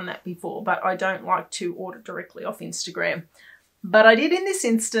 which I've done that before, but I don't like to order directly off Instagram. But I did in this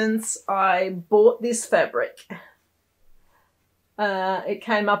instance. I bought this fabric. It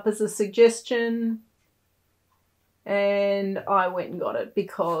came up as a suggestion and I went and got it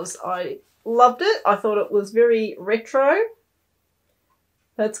because I loved it. I thought it was very retro.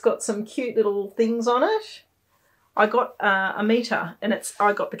 It's got some cute little things on it. I got a meter, and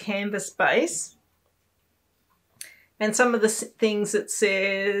I got the canvas base. And some of the things it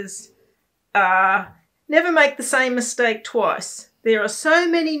says, never make the same mistake twice. There are so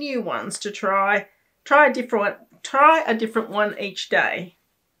many new ones to try. Try a different one each day.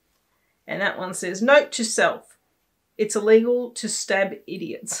 And that one says, note to self, it's illegal to stab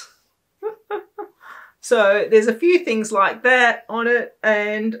idiots. So there's a few things like that on it,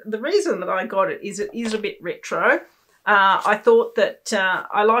 and the reason that I got it is a bit retro. I thought that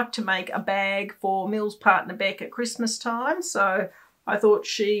I like to make a bag for Mill's partner Beck at Christmas time, so I thought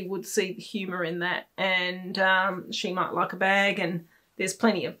she would see the humour in that, and she might like a bag, and there's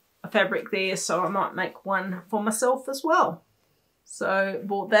plenty of fabric there, so I might make one for myself as well. So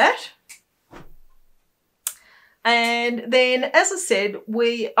bought that. And then, as I said,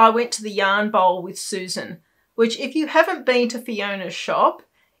 I went to the Yarn Bowl with Susan, which if you haven't been to Fiona's shop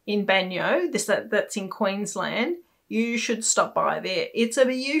in Banyo, that's in Queensland, you should stop by there. It's a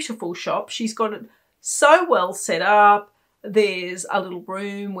beautiful shop. She's got it so well set up. There's a little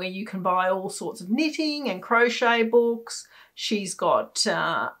room where you can buy all sorts of knitting and crochet books. She's got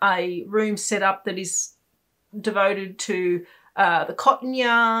a room set up that is devoted to the cotton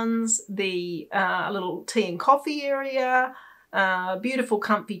yarns, the little tea and coffee area, beautiful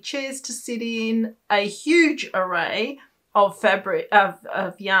comfy chairs to sit in, a huge array of fabric,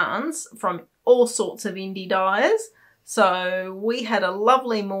 of yarns from all sorts of indie dyers. So we had a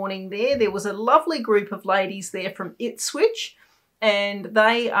lovely morning there. There was a lovely group of ladies there from Ipswich, and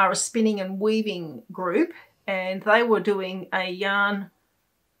they are a spinning and weaving group, and they were doing a yarn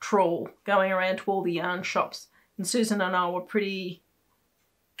trawl going around to all the yarn shops. And Susan and I were pretty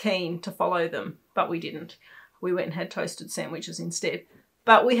keen to follow them, but we didn't. We went and had toasted sandwiches instead.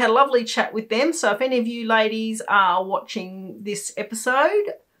 But we had a lovely chat with them. So if any of you ladies are watching this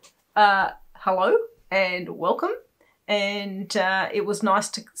episode, hello and welcome. And it was nice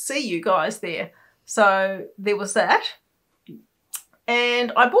to see you guys there. So there was that.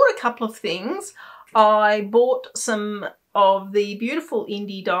 And I bought a couple of things. I bought some of the beautiful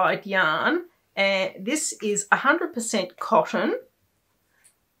indie dyed yarn. And this is 100% cotton.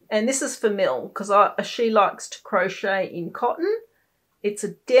 And this is for Mill because she likes to crochet in cotton. It's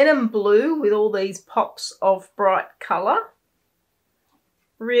a denim blue with all these pops of bright colour.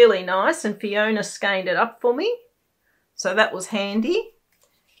 Really nice, and Fiona skeined it up for me. So that was handy.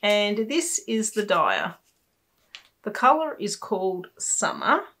 And this is the dyer. The colour is called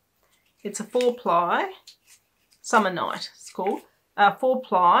Summer. It's a 4-ply. Summer Night it's called.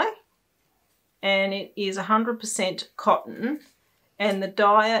 4-ply. And it is 100% cotton. And the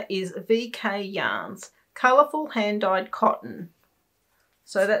dyer is VK Yarns. Colourful hand-dyed cotton.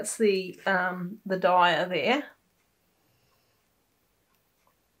 So that's the dyer there.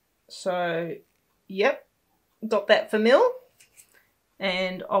 So, yep, got that for Mill.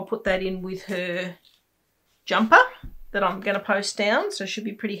 And I'll put that in with her jumper that I'm going to post down. So she'll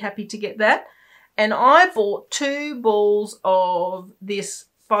be pretty happy to get that. And I bought 2 balls of this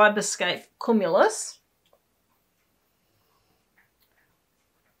Fiberscape Cumulus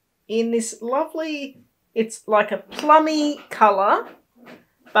in this lovely, it's like a plummy colour.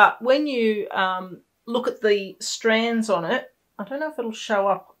 But when you look at the strands on it, I don't know if it'll show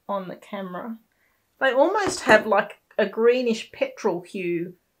up on the camera, they almost have like a greenish petrol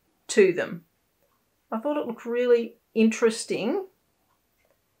hue to them. I thought it looked really interesting.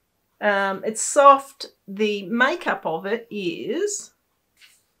 It's soft. The makeup of it is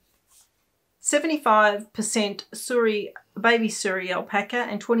 75% baby Suri alpaca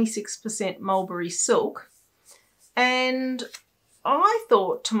and 26% mulberry silk. And I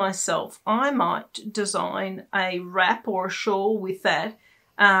thought to myself, I might design a wrap or a shawl with that,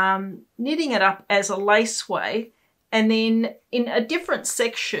 knitting it up as a laceway, and then in a different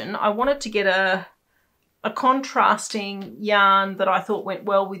section, I wanted to get a contrasting yarn that I thought went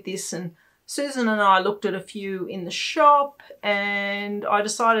well with this. And Susan and I looked at a few in the shop, and I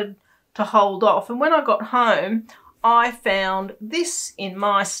decided to hold off. And when I got home, I found this in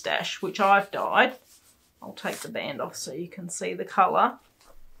my stash, which I've dyed. I'll take the band off so you can see the colour.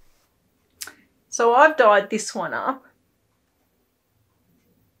 So I've dyed this one up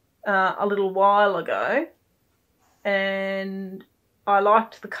a little while ago, and I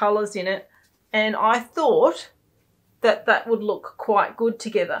liked the colours in it, and I thought that that would look quite good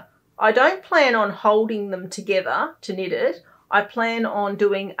together. I don't plan on holding them together to knit it. I plan on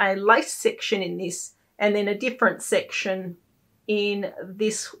doing a lace section in this and then a different section in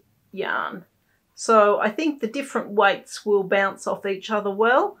this yarn. So I think the different weights will bounce off each other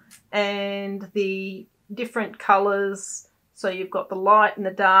well, and the different colours, so you've got the light and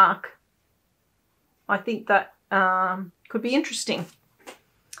the dark. I think that could be interesting.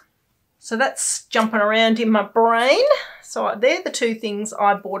 So that's jumping around in my brain. So they're the two things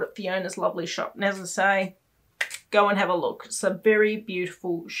I bought at Fiona's lovely shop. And as I say, go and have a look. It's a very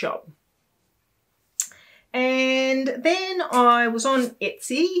beautiful shop. And then I was on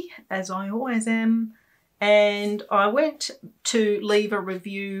Etsy, as I always am, and I went to leave a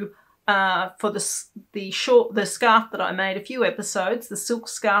review for the scarf that I made a few episodes, the silk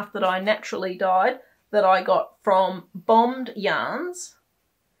scarf that I naturally dyed, that I got from Bombed Yarns.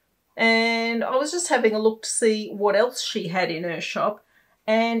 And I was just having a look to see what else she had in her shop,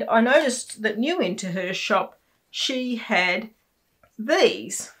 and I noticed that new into her shop she had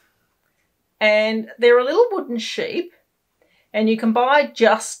these. And they're a little wooden sheep, and you can buy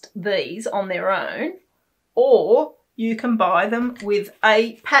just these on their own, or you can buy them with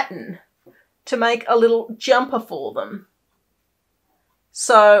a pattern to make a little jumper for them.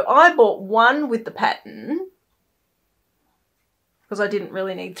 So I bought one with the pattern because I didn't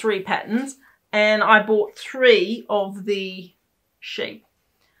really need 3 patterns, and I bought 3 of the sheep.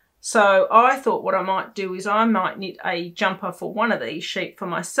 So I thought what I might do is I might knit a jumper for one of these sheep for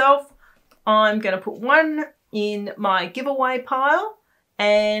myself. I'm going to put one in my giveaway pile,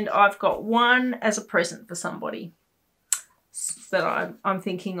 and I've got one as a present for somebody that I'm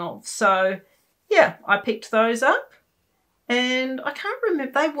thinking of. So yeah, I picked those up, and I can't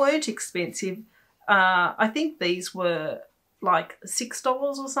remember, they weren't expensive. I think these were like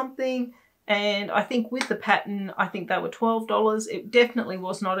 $6 or something, and I think with the pattern I think they were $12. It definitely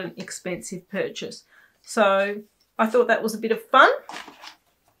was not an expensive purchase, so I thought that was a bit of fun.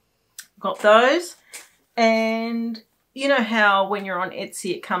 Got those. And you know how when you're on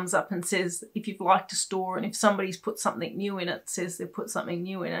Etsy it comes up and says if you've liked a store, and if somebody's put something new in it, says they've put something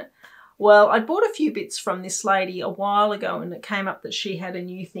new in it. Well, I bought a few bits from this lady a while ago, and it came up that she had a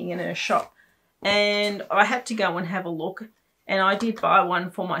new thing in her shop, and I had to go and have a look, and I did buy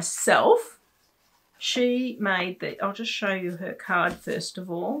one for myself. She made the, I'll just show you her card first of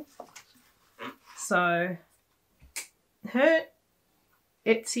all. So her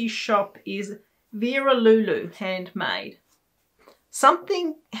Etsy shop is Vera Lulu Handmade.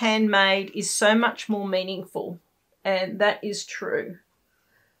 Something handmade is so much more meaningful, and that is true.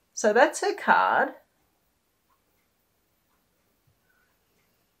 So that's her card.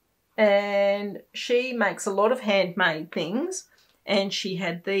 And she makes a lot of handmade things, and she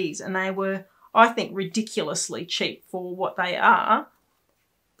had these, and they were, I think, ridiculously cheap for what they are.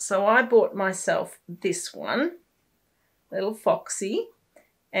 So I bought myself this one, little foxy.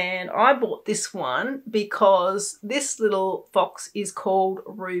 And I bought this one because this little fox is called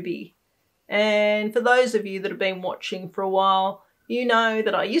Ruby. And for those of you that have been watching for a while, you know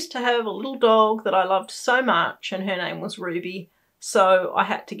that I used to have a little dog that I loved so much, and her name was Ruby. So I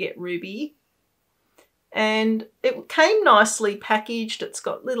had to get Ruby. And it came nicely packaged. It's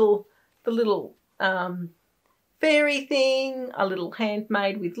got the little fairy thing, a little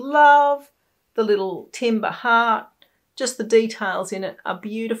handmade with love, the little timber heart. Just the details in it are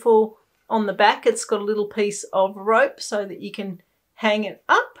beautiful. On the back it's got a little piece of rope so that you can hang it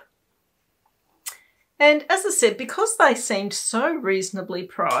up. And as I said, because they seemed so reasonably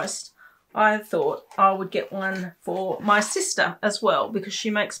priced, I thought I would get one for my sister as well, because she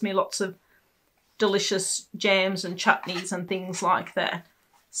makes me lots of delicious jams and chutneys and things like that.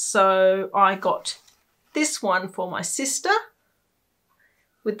 So I got this one for my sister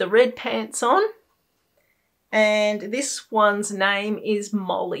with the red pants on. And this one's name is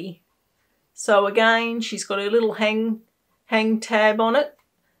Molly. So again, she's got a little hang tab on it.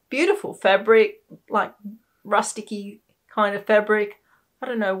 Beautiful fabric, like rusticy kind of fabric. I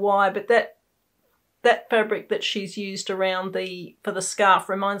don't know why, but that fabric that she's used around for the scarf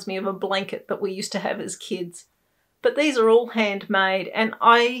reminds me of a blanket that we used to have as kids. But these are all handmade, and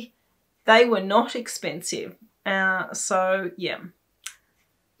they were not expensive. So yeah,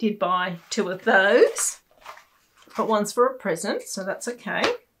 did buy 2 of those. But one's for a present, so that's okay.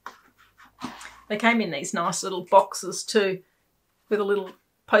 They came in these nice little boxes too, with a little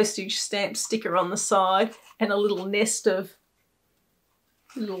postage stamp sticker on the side and a little nest for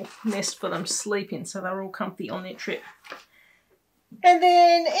them to sleep in, so they're all comfy on their trip. And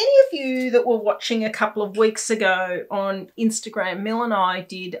then any of you that were watching a couple of weeks ago on Instagram, Mel and I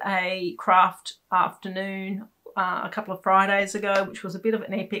did a craft afternoon a couple of Fridays ago, which was a bit of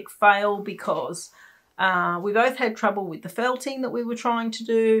an epic fail because we both had trouble with the felting that we were trying to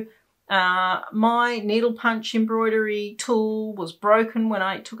do. My needle punch embroidery tool was broken when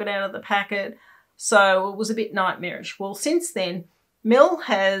I took it out of the packet, so it was a bit nightmarish. Well, since then, Mel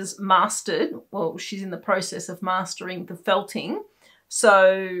has mastered, well, she's in the process of mastering the felting,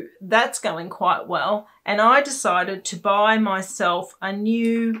 so that's going quite well. And I decided to buy myself a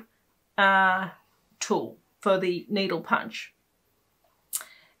new tool for the needle punch.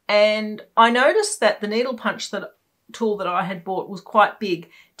 And I noticed that the needle punch tool that I had bought was quite big,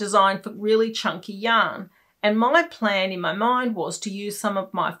 designed for really chunky yarn. And my plan in my mind was to use some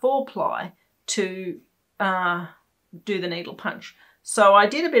of my 4-ply to do the needle punch. So I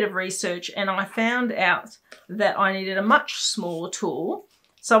did a bit of research and I found out that I needed a much smaller tool.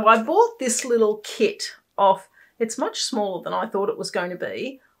 So I bought this little kit off, it's much smaller than I thought it was going to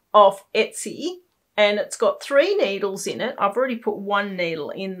be, off Etsy. And it's got 3 needles in it. I've already put 1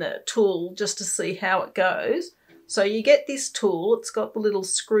 needle in the tool just to see how it goes. So you get this tool, it's got the little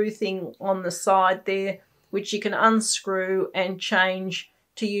screw thing on the side there, which you can unscrew and change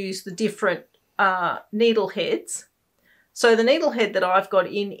to use the different needle heads. So the needle head that I've got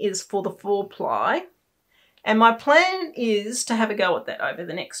in is for the 4-ply. And my plan is to have a go at that over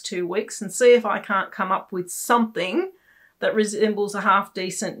the next 2 weeks and see if I can't come up with something that resembles a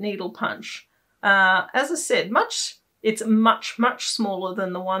half-decent needle punch. As I said, it's much smaller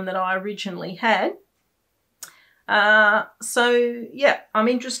than the one that I originally had. So yeah, I'm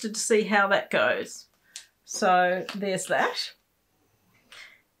interested to see how that goes. So there's that.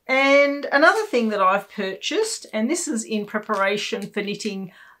 And another thing that I've purchased, and this is in preparation for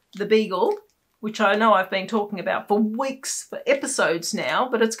knitting the Beagle, which I know I've been talking about for weeks, for episodes now,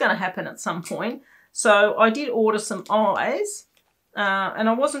 but it's going to happen at some point. So I did order some eyes, and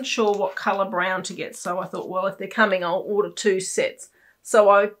I wasn't sure what colour brown to get, so I thought, well, if they're coming, I'll order 2 sets. So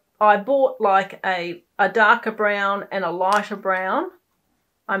I bought like a darker brown and a lighter brown.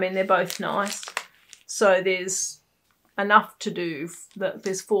 I mean, they're both nice. So there's enough to do.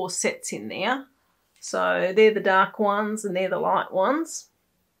 There's 4 sets in there. So they're the dark ones and they're the light ones.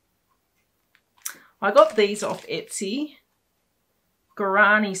 I got these off Etsy.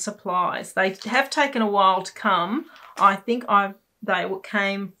 Yarny supplies. They have taken a while to come. I think they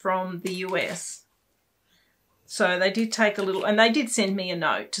came from the US. So they did take a little, and they did send me a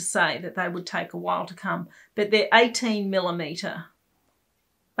note to say that they would take a while to come. But they're 18mm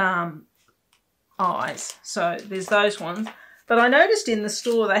eyes. So there's those ones. But I noticed in the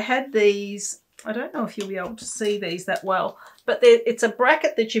store they had these, I don't know if you'll be able to see these that well, but it's a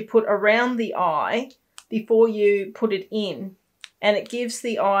bracket that you put around the eye before you put it in. And it gives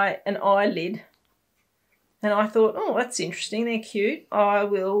the eye an eyelid. And I thought, oh, that's interesting. They're cute. I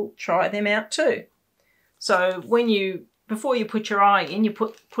will try them out too. So before you put your eye in, you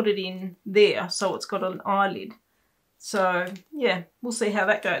put it in there so it's got an eyelid. So yeah, we'll see how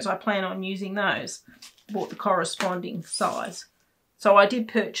that goes. I plan on using those. Bought the corresponding size. So I did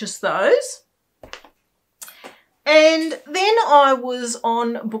purchase those. And then I was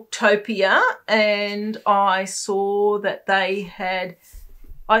on Booktopia and I saw that they had,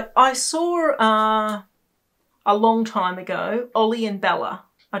 I saw a long time ago, Ollie and Bella.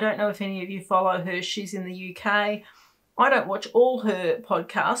 I don't know if any of you follow her. She's in the UK. I don't watch all her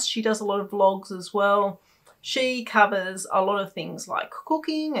podcasts. She does a lot of vlogs as well. She covers a lot of things like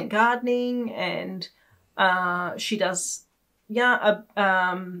cooking and gardening, and she does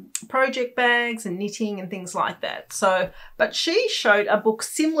project bags and knitting and things like that. So, but she showed a book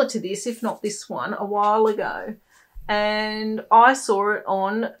similar to this, if not this one, a while ago. And I saw it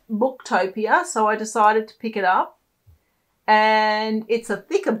on Booktopia, so I decided to pick it up. And it's a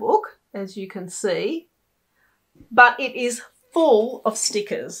thicker book, as you can see, but it is full of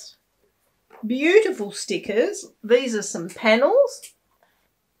stickers. Beautiful stickers. These are some panels.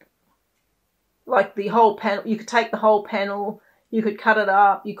 Like the whole panel, you could take the whole panel, you could cut it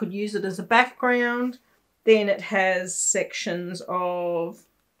up, you could use it as a background. Then it has sections of,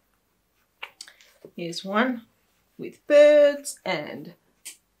 here's one with birds and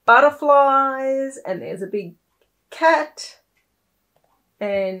butterflies, and there's a big cat,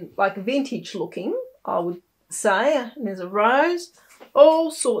 and like vintage looking, I would say. And there's a rose,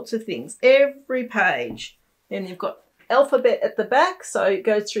 all sorts of things, every page. Then you've got alphabet at the back, so it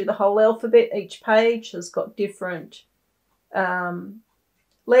goes through the whole alphabet. Each page has got different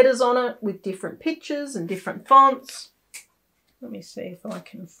letters on it with different pictures and different fonts. Let me see if I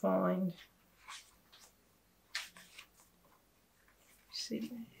can find.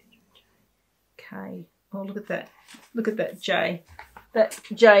 K. Oh, look at that. Look at that J. That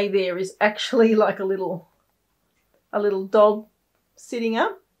J there is actually like a little dog sitting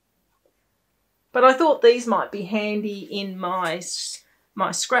up. But I thought these might be handy in my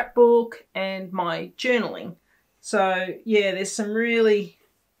scrapbook and my journaling. So yeah, there's some really,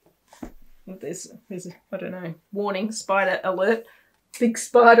 there's I don't know, warning, spider alert, big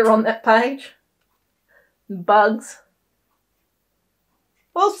spider on that page, bugs,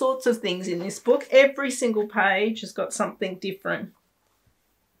 all sorts of things in this book. Every single page has got something different.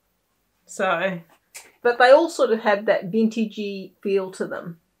 So, but they all sort of have that vintagey feel to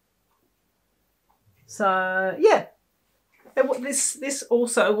them. So yeah, this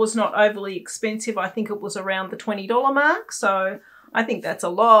also was not overly expensive. I think it was around the $20 mark. So I think that's a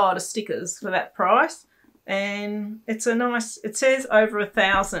lot of stickers for that price. And it's a nice, it says over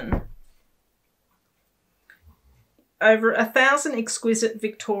 1,000. Over 1,000 exquisite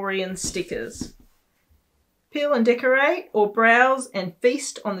Victorian stickers. Peel and decorate or browse and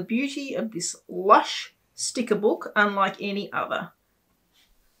feast on the beauty of this lush sticker book unlike any other.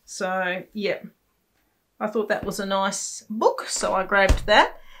 So yeah, I thought that was a nice book, so I grabbed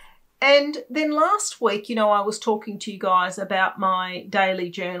that. And then last week, you know, I was talking to you guys about my daily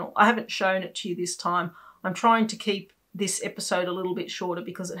journal. I haven't shown it to you this time. I'm trying to keep this episode a little bit shorter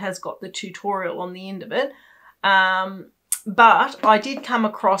because it has got the tutorial on the end of it. But I did come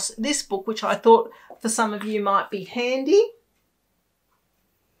across this book, which I thought for some of you might be handy.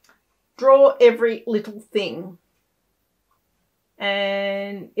 Draw Every Little Thing.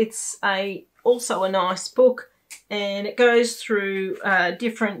 And it's also a nice book, and it goes through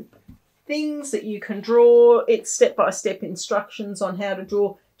different things that you can draw. It's step-by-step instructions on how to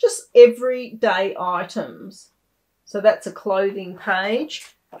draw just everyday items. So that's a clothing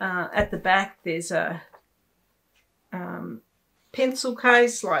page. At the back there's a pencil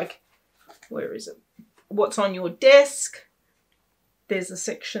case, like, where is it? What's on your desk. There's a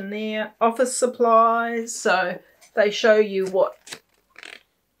section there. Office supplies. So they show you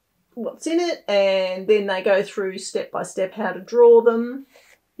what's in it, and then they go through step by step how to draw them.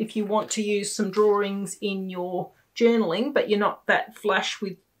 If you want to use some drawings in your journaling, but you're not that flash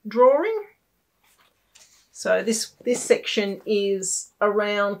with drawing. So this section is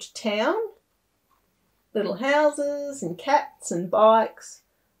around town. Little houses and cats and bikes,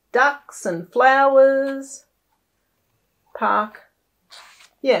 ducks and flowers, park.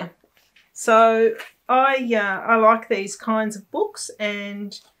 Yeah, so I like these kinds of books,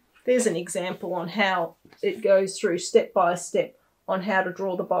 and there's an example on how it goes through step by step on how to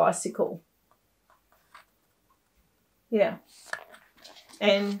draw the bicycle. Yeah.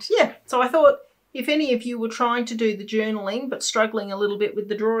 And yeah, so I thought if any of you were trying to do the journaling but struggling a little bit with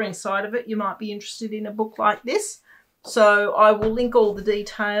the drawing side of it, you might be interested in a book like this. So I will link all the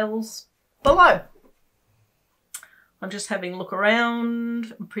details below. I'm just having a look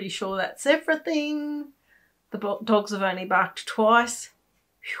around. I'm pretty sure that's everything. The dogs have only barked twice.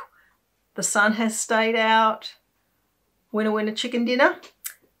 Whew. The sun has stayed out. Winner, winner, chicken dinner.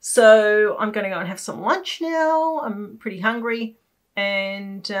 So I'm going to go and have some lunch now. I'm pretty hungry,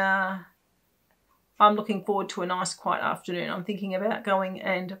 and I'm looking forward to a nice quiet afternoon. I'm thinking about going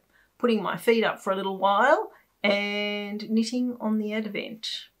and putting my feet up for a little while and knitting on the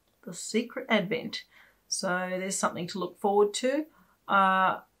Advent, the secret Advent. So there's something to look forward to.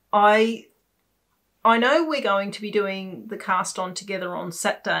 I know we're going to be doing the cast on together on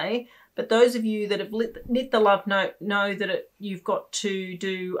Saturday, but those of you that have knit the love note know that you've got to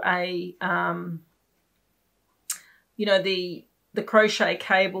do a, you know, the crochet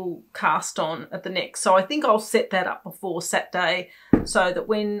cable cast on at the neck. So I think I'll set that up before Saturday so that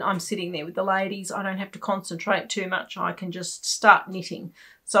when I'm sitting there with the ladies, I don't have to concentrate too much. I can just start knitting.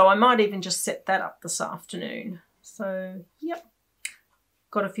 So I might even just set that up this afternoon. So, yep,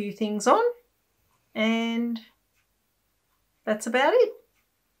 got a few things on, and that's about it.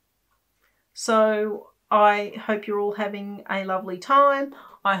 So I hope you're all having a lovely time.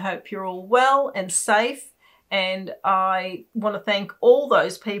 I hope you're all well and safe. And I want to thank all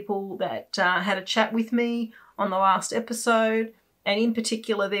those people that had a chat with me on the last episode. And in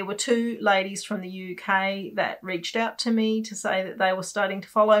particular, there were 2 ladies from the UK that reached out to me to say that they were starting to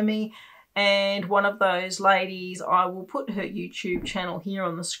follow me. And one of those ladies, I will put her YouTube channel here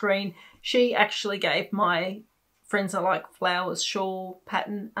on the screen. She actually gave my Friends I Like Flowers Shawl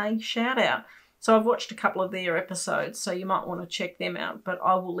pattern a shout out. So I've watched a couple of their episodes, so you might want to check them out, but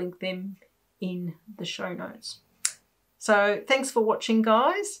I will link them in the show notes. So thanks for watching,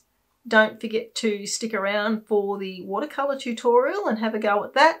 guys. Don't forget to stick around for the watercolour tutorial and have a go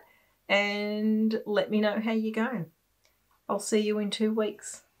at that, and let me know how you go. I'll see you in 2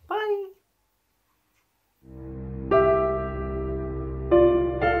 weeks. Bye.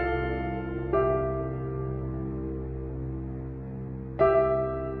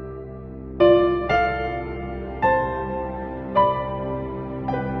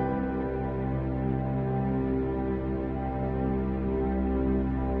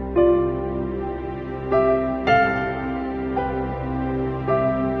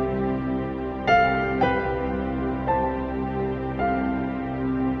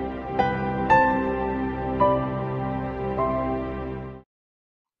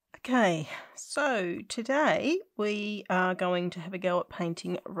 Okay, so today we are going to have a go at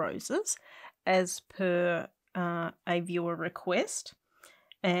painting roses as per a viewer request.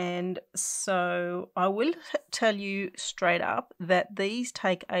 And so I will tell you straight up that these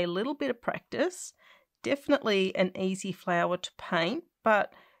take a little bit of practice. Definitely an easy flower to paint,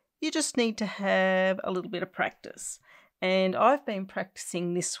 but you just need to have a little bit of practice. And I've been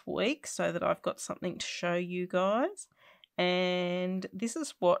practicing this week so that I've got something to show you guys. And this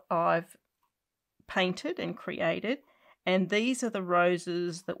is what I've painted and created, and these are the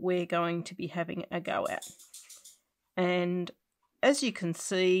roses that we're going to be having a go at. And as you can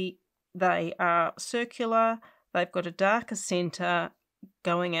see, they are circular, they've got a darker centre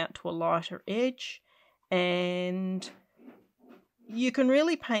going out to a lighter edge, and you can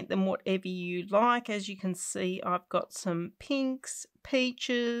really paint them whatever you like. As you can see, I've got some pinks,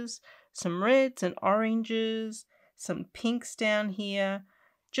 peaches, some reds and oranges, some pinks down here,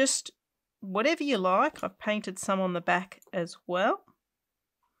 just whatever you like. I've painted some on the back as well.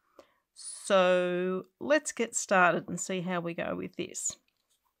 So let's get started and see how we go with this.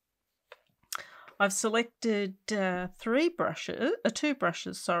 I've selected two brushes.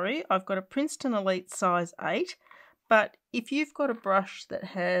 I've got a Princeton Elite size 8, but if you've got a brush that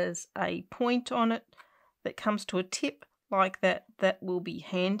has a point on it that comes to a tip like that, that will be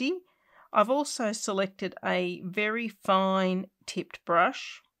handy. I've also selected a very fine tipped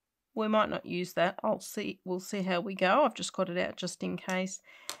brush. We might not use that. We'll see how we go. I've just got it out just in case.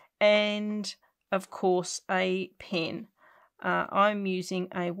 And of course a pen. I'm using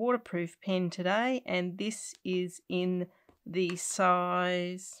a waterproof pen today, and this is in the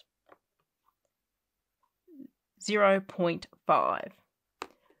size 0.5.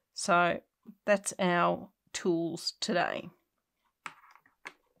 So that's our tools today.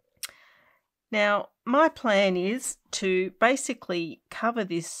 Now, my plan is to basically cover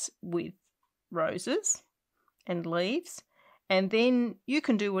this with roses and leaves, and then you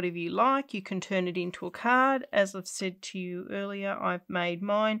can do whatever you like. You can turn it into a card. As I've said to you earlier, I've made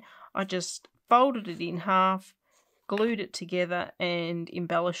mine. I just folded it in half, glued it together, and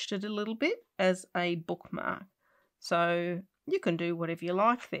embellished it a little bit as a bookmark. So you can do whatever you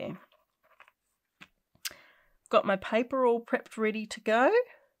like there. Got my paper all prepped ready to go.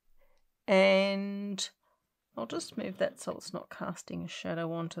 And I'll just move that so it's not casting a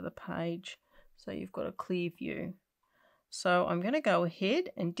shadow onto the page, so you've got a clear view. So I'm going to go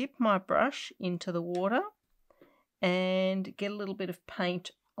ahead and dip my brush into the water and get a little bit of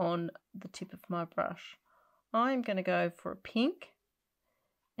paint on the tip of my brush. I'm going to go for a pink,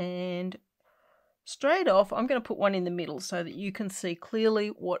 and straight off I'm going to put one in the middle so that you can see clearly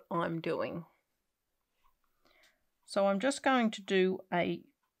what I'm doing. So I'm just going to do a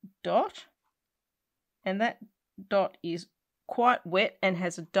dot, and that dot is quite wet and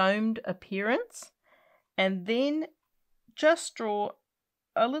has a domed appearance, and then just draw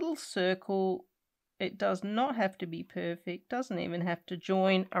a little circle. It does not have to be perfect, doesn't even have to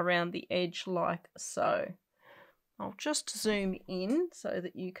join around the edge like so. I'll just zoom in so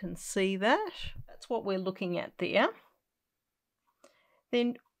that you can see that. That's what we're looking at there.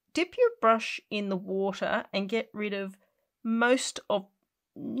 Then dip your brush in the water and get rid of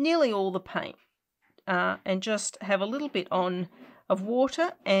nearly all the paint, and just have a little bit of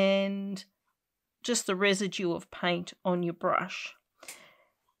water and just the residue of paint on your brush.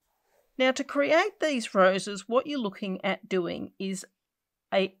 Now, to create these roses, what you're looking at doing is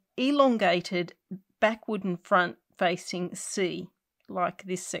a elongated backward and front facing C, like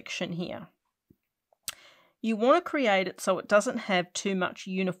this section here. You want to create it so it doesn't have too much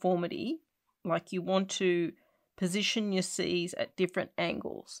uniformity, like you want to position your C's at different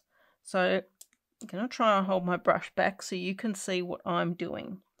angles. So I'm going to try and hold my brush back so you can see what I'm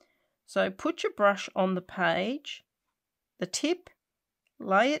doing. So put your brush on the page, the tip,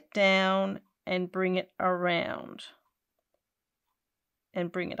 lay it down and bring it around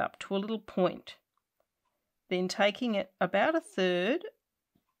and bring it up to a little point. Then taking it about a third,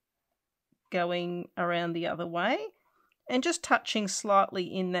 going around the other way and just touching slightly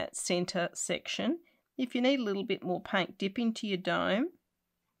in that centre section. If you need a little bit more paint, dip into your dome,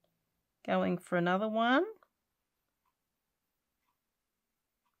 going for another one.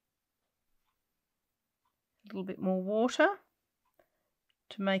 A little bit more water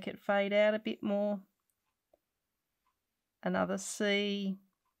to make it fade out a bit more. Another C,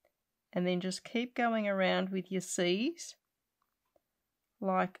 and then just keep going around with your C's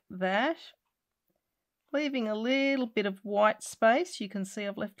like that, leaving a little bit of white space. You can see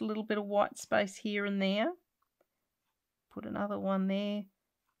I've left a little bit of white space here and there. Put another one there,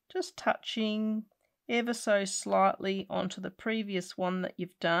 just touching ever so slightly onto the previous one that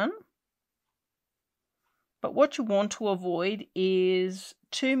you've done. But what you want to avoid is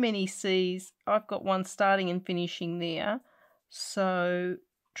too many C's. I've got one starting and finishing there, so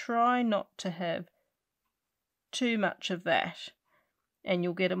try not to have too much of that, and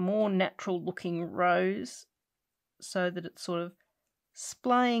you'll get a more natural looking rose so that it's sort of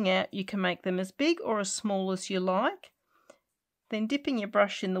splaying out. You can make them as big or as small as you like. Then dipping your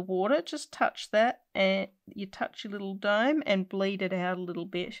brush in the water, just touch that, and you touch your little dome and bleed it out a little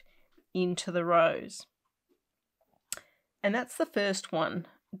bit into the rose. And that's the first one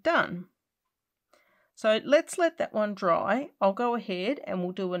done. So let's let that one dry. I'll go ahead and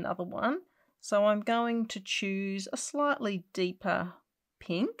we'll do another one. So I'm going to choose a slightly deeper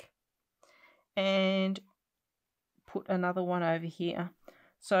pink and put another one over here.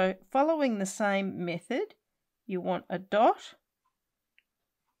 So following the same method, you want a dot.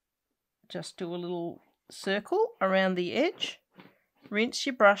 Just do a little circle around the edge. Rinse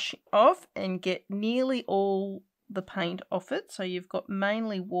your brush off and get nearly all the paint off it, so you've got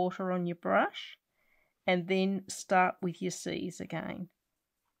mainly water on your brush, and then start with your C's again.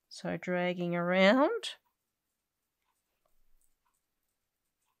 So dragging around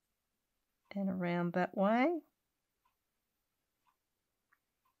and around that way,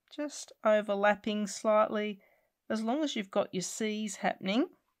 just overlapping slightly, as long as you've got your C's happening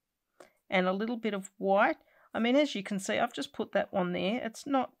and a little bit of white. I mean, as you can see, I've just put that one there. It's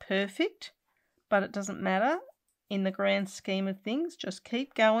not perfect, but it doesn't matter in the grand scheme of things. Just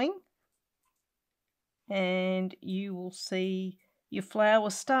keep going and you will see your flower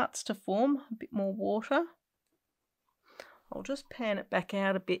starts to form. A bit more water. I'll just pan it back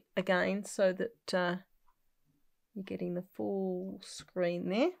out a bit again so that you're getting the full screen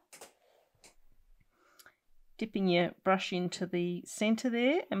there. Dipping your brush into the centre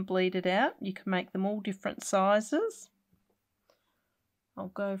there and bleed it out. You can make them all different sizes. I'll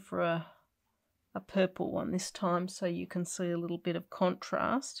go for a purple one this time so you can see a little bit of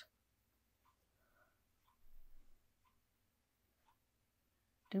contrast.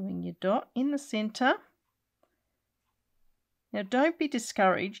 Doing your dot in the centre. Now don't be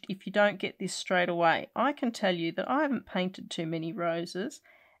discouraged if you don't get this straight away. I can tell you that I haven't painted too many roses,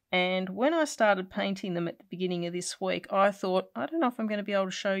 and when I started painting them at the beginning of this week, I thought, I don't know if I'm going to be able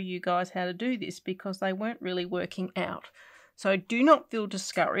to show you guys how to do this because they weren't really working out. So do not feel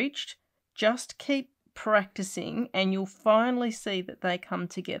discouraged. Just keep practicing and you'll finally see that they come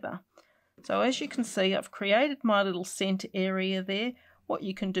together. So as you can see, I've created my little centre area there. What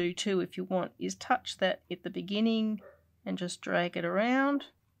you can do too if you want is touch that at the beginning and just drag it around.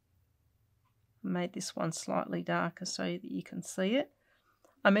 I made this one slightly darker so that you can see it.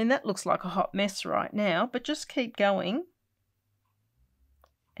 I mean, that looks like a hot mess right now, but just keep going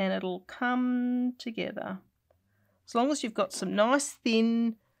and it'll come together. As long as you've got some nice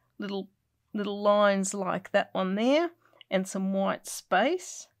thin little lines like that one there and some white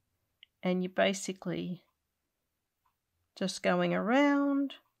space, and you're basically just going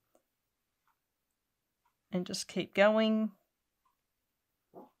around and just keep going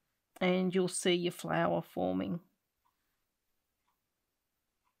and you'll see your flower forming.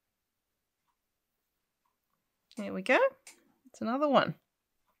 There we go. It's another one.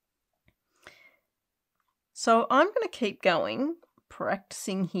 So I'm going to keep going,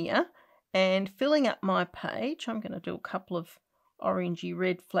 practicing here and filling up my page. I'm going to do a couple of orangey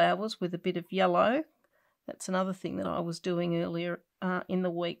red flowers with a bit of yellow. That's another thing that I was doing earlier in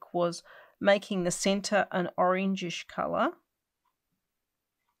the week, was making the centre an orangish colour.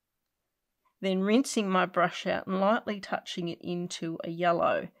 Then rinsing my brush out and lightly touching it into a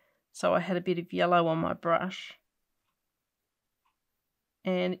yellow. So I had a bit of yellow on my brush.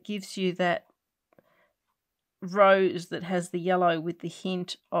 And it gives you that rose that has the yellow with the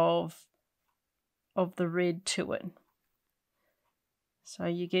hint of the red to it. So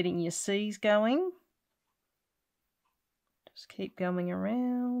you're getting your C's going. Just keep going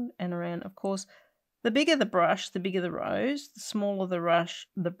around and around. Of course, the bigger the brush, the bigger the rose. The smaller the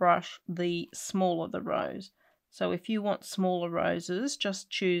brush, the smaller the rose. So if you want smaller roses, just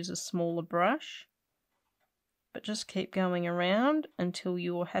choose a smaller brush. But just keep going around until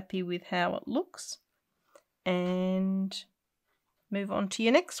you're happy with how it looks. And move on to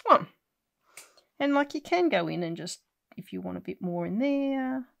your next one. And like, you can go in and just, if you want a bit more in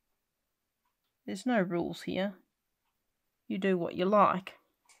there, there's no rules here. You do what you like.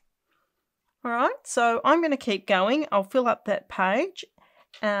 All right, so I'm going to keep going. I'll fill up that page,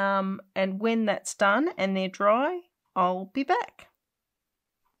 and when that's done and they're dry, I'll be back.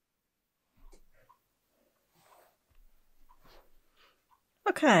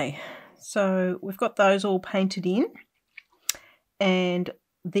 Okay, so we've got those all painted in, and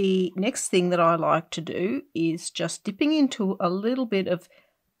the next thing that I like to do is just dipping into a little bit of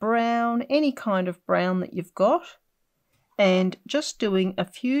brown, any kind of brown that you've got, and just doing a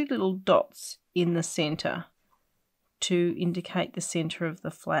few little dots in the centre to indicate the centre of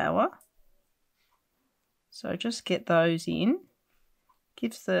the flower. So just get those in.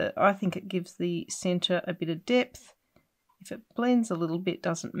 I think it gives the centre a bit of depth. If it blends a little bit,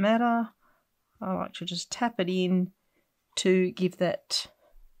 doesn't matter. I like to just tap it in to give that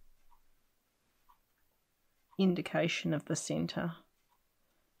indication of the centre.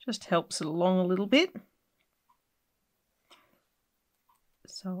 Just helps it along a little bit.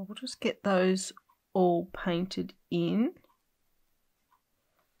 So we'll just get those all painted in.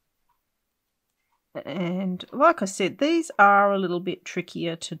 And like I said, these are a little bit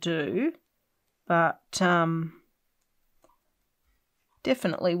trickier to do, but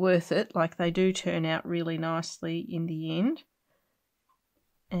definitely worth it. Like, they do turn out really nicely in the end.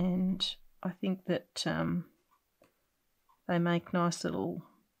 And I think that they make nice little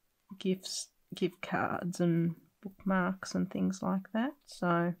gift cards and bookmarks and things like that.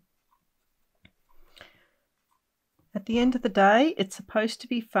 So at the end of the day, it's supposed to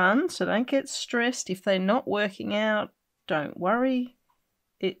be fun, so don't get stressed if they're not working out. Don't worry,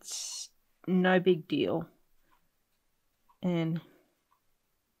 it's no big deal. And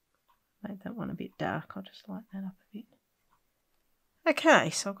made that one a bit dark. I'll just lighten that up a bit. Okay,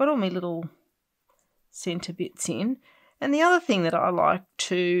 so I've got all my little centre bits in. And the other thing that I like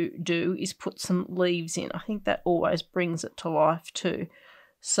to do is put some leaves in. I think that always brings it to life too.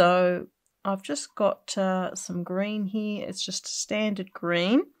 So I've just got some green here. It's just a standard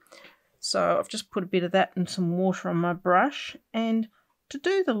green. So I've just put a bit of that and some water on my brush. And to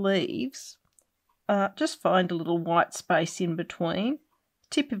do the leaves, just find a little white space in between.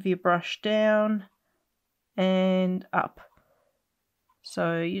 Tip of your brush down and up.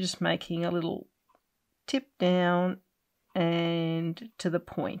 So you're just making a little tip down and to the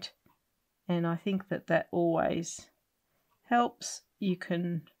point. And I think that that always helps. You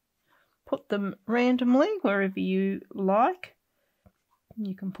can put them randomly wherever you like.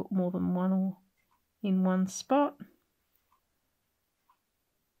 You can put more than one or in one spot.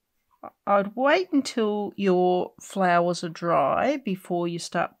 I'd wait until your flowers are dry before you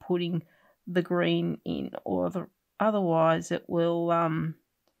start putting the green in, or otherwise it will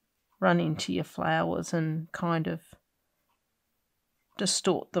run into your flowers and kind of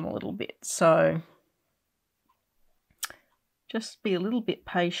distort them a little bit. So just be a little bit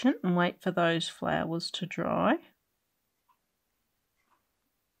patient and wait for those flowers to dry.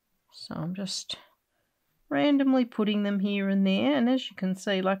 So I'm just randomly putting them here and there, and as you can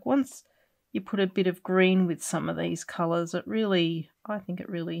see, like, once you put a bit of green with some of these colours, I think it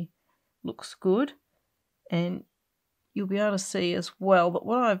really looks good. And you'll be able to see as well that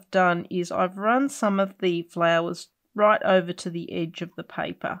what I've done is I've run some of the flowers right over to the edge of the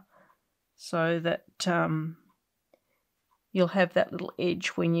paper, so that you'll have that little edge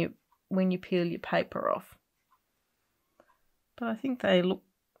when you peel your paper off. But I think they look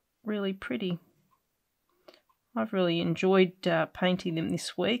really pretty. I've really enjoyed painting them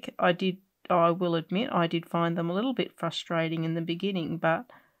this week. I will admit, I did find them a little bit frustrating in the beginning, but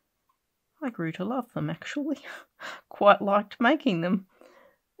I grew to love them, actually. Quite liked making them.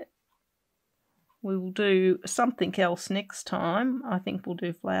 We will do something else next time. I think we'll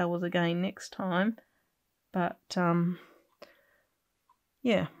do flowers again next time. But,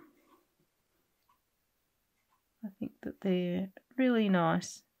 yeah. I think that they're really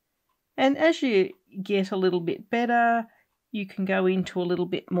nice. And as you get a little bit better, you can go into a little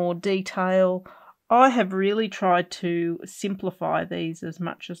bit more detail. I have really tried to simplify these as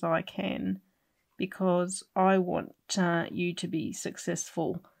much as I can, because I want you to be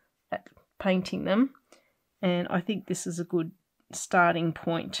successful at painting them. And I think this is a good starting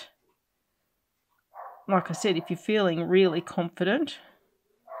point. Like I said, if you're feeling really confident,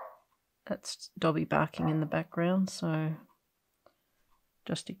 that's Dobby barking in the background, so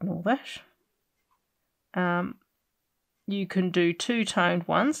just ignore that. You can do two-toned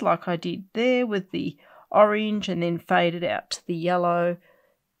ones like I did there with the orange and then fade it out to the yellow.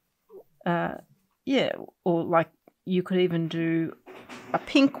 Yeah, or like you could even do a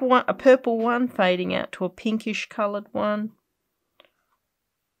pink one, a purple one, fading out to a pinkish coloured one.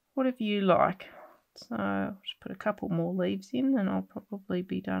 Whatever you like. So I'll just put a couple more leaves in and I'll probably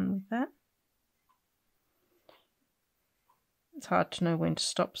be done with that. It's hard to know when to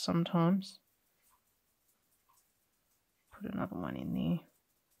stop sometimes. Put another one in there.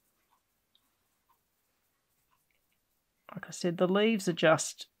 Like I said, the leaves are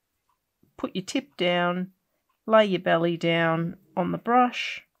just put your tip down, lay your belly down on the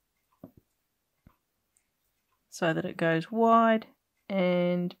brush so that it goes wide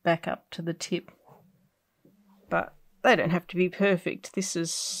and back up to the tip. But they don't have to be perfect. This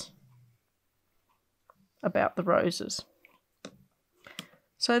is about the roses.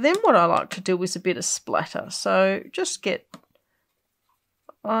 So then what I like to do is a bit of splatter. So just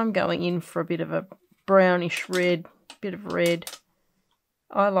I'm going in for a bit of a brownish red, bit of red.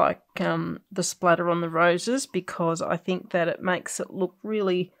 I like the splatter on the roses because I think that it makes it look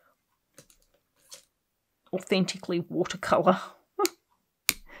really authentically watercolour.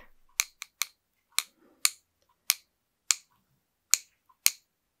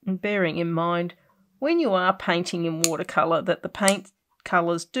 And bearing in mind, when you are painting in watercolour, that the paint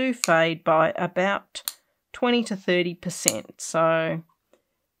colours do fade by about 20 to 30%. So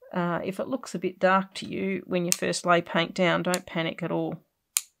if it looks a bit dark to you when you first lay paint down, don't panic at all.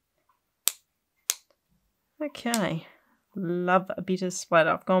 Okay, love a bit of splatter.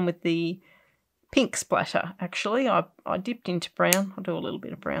 I've gone with the pink splatter, actually. I dipped into brown. I'll do a little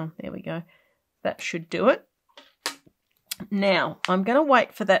bit of brown. There we go. That should do it. Now, I'm going to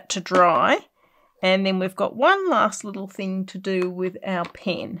wait for that to dry, and then we've got one last little thing to do with our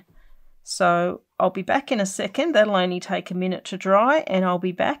pen. So I'll be back in a second. That'll only take a minute to dry, and I'll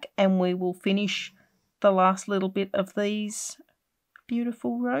be back and we will finish the last little bit of these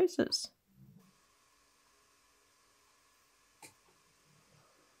beautiful roses.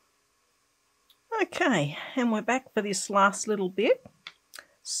 Okay, and we're back for this last little bit.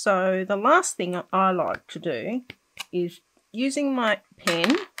 So the last thing I like to do is using my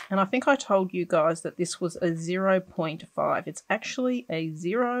pen, and I think I told you guys that this was a 0.5. It's actually a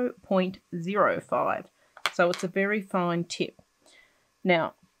 0.05, so it's a very fine tip.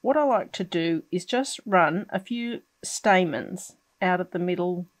 Now, what I like to do is just run a few stamens out of the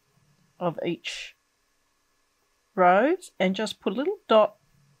middle of each rose and just put a little dot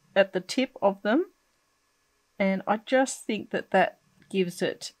at the tip of them, and I just think that that gives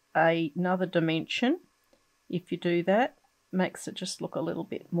it another dimension. If you do that, makes it just look a little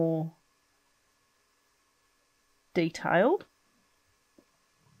bit more detailed.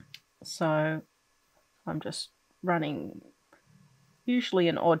 So I'm just running usually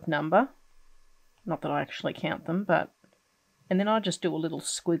an odd number, not that I actually count them, but, and then I just do a little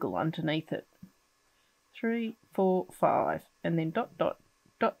squiggle underneath it. 3, 4, 5, and then dot, dot,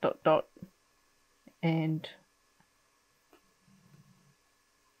 dot, dot, dot, and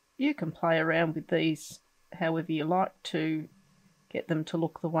you can play around with these however you like to get them to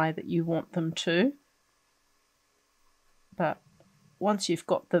look the way that you want them to. But once you've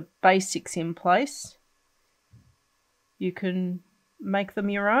got the basics in place, you can make them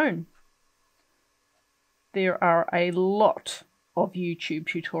your own. There are a lot of YouTube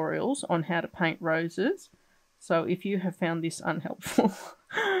tutorials on how to paint roses, so if you have found this unhelpful,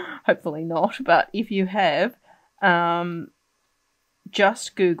 hopefully not, but if you have,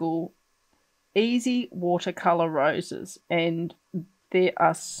 just Google easy watercolour roses, and there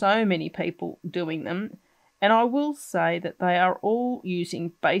are so many people doing them, and I will say that they are all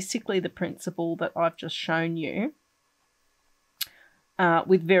using basically the principle that I've just shown you,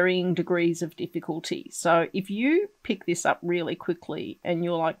 with varying degrees of difficulty. So if you pick this up really quickly and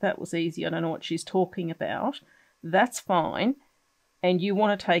you're like, that was easy, I don't know what she's talking about, that's fine, and you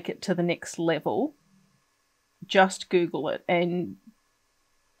want to take it to the next level, just Google it, and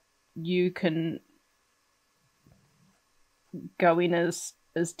you can go in as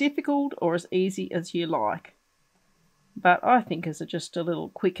difficult or as easy as you like. But I think as just a little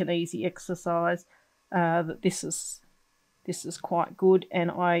quick and easy exercise, that this is quite good,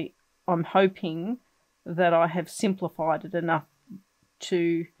 and I'm hoping that I have simplified it enough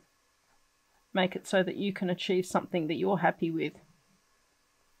to make it so that you can achieve something that you're happy with.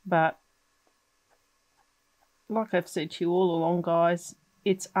 But like I've said to you all along, guys,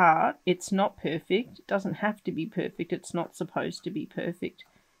 it's art. It's not perfect. It doesn't have to be perfect. It's not supposed to be perfect.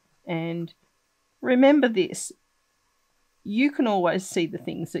 And remember this, you can always see the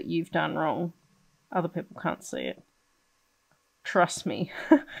things that you've done wrong. Other people can't see it. Trust me.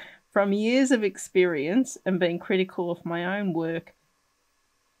 From years of experience and being critical of my own work,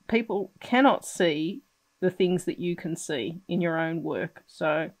 people cannot see the things that you can see in your own work.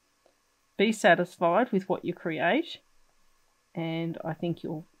 So be satisfied with what you create, and I think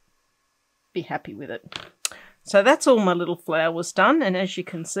you'll be happy with it. So that's all my little flowers done, and as you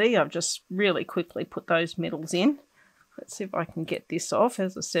can see, I've just really quickly put those metals in. Let's see if I can get this off.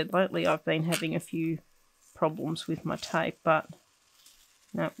 As I said, lately I've been having a few problems with my tape, but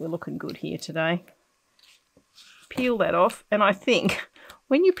no, we're looking good here today. Peel that off, and I think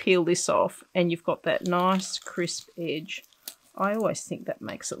when you peel this off and you've got that nice crisp edge, I always think that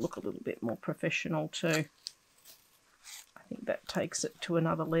makes it look a little bit more professional too. I think that takes it to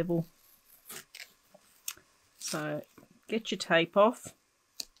another level. So get your tape off,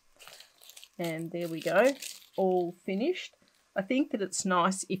 and there we go, all finished. I think that it's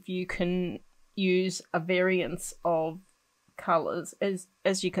nice if you can use a variance of colours.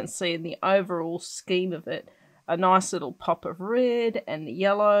 As you can see in the overall scheme of it, a nice little pop of red and the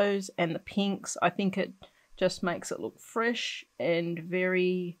yellows and the pinks. I think it just makes it look fresh and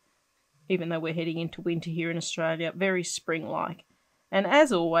very, even though we're heading into winter here in Australia, very spring-like. And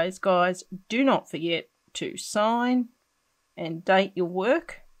as always, guys, do not forget to sign and date your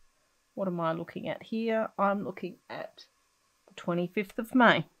work. What am I looking at here? I'm looking at the 25th of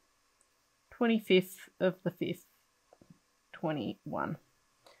May. 25th of the 5th, 21.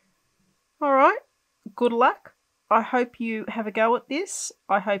 All right, good luck. I hope you have a go at this.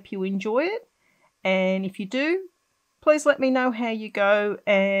 I hope you enjoy it. And if you do, please let me know how you go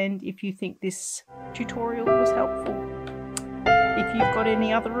and if you think this tutorial was helpful. If you've got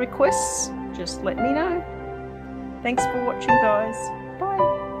any other requests, just let me know. Thanks for watching, guys. Bye.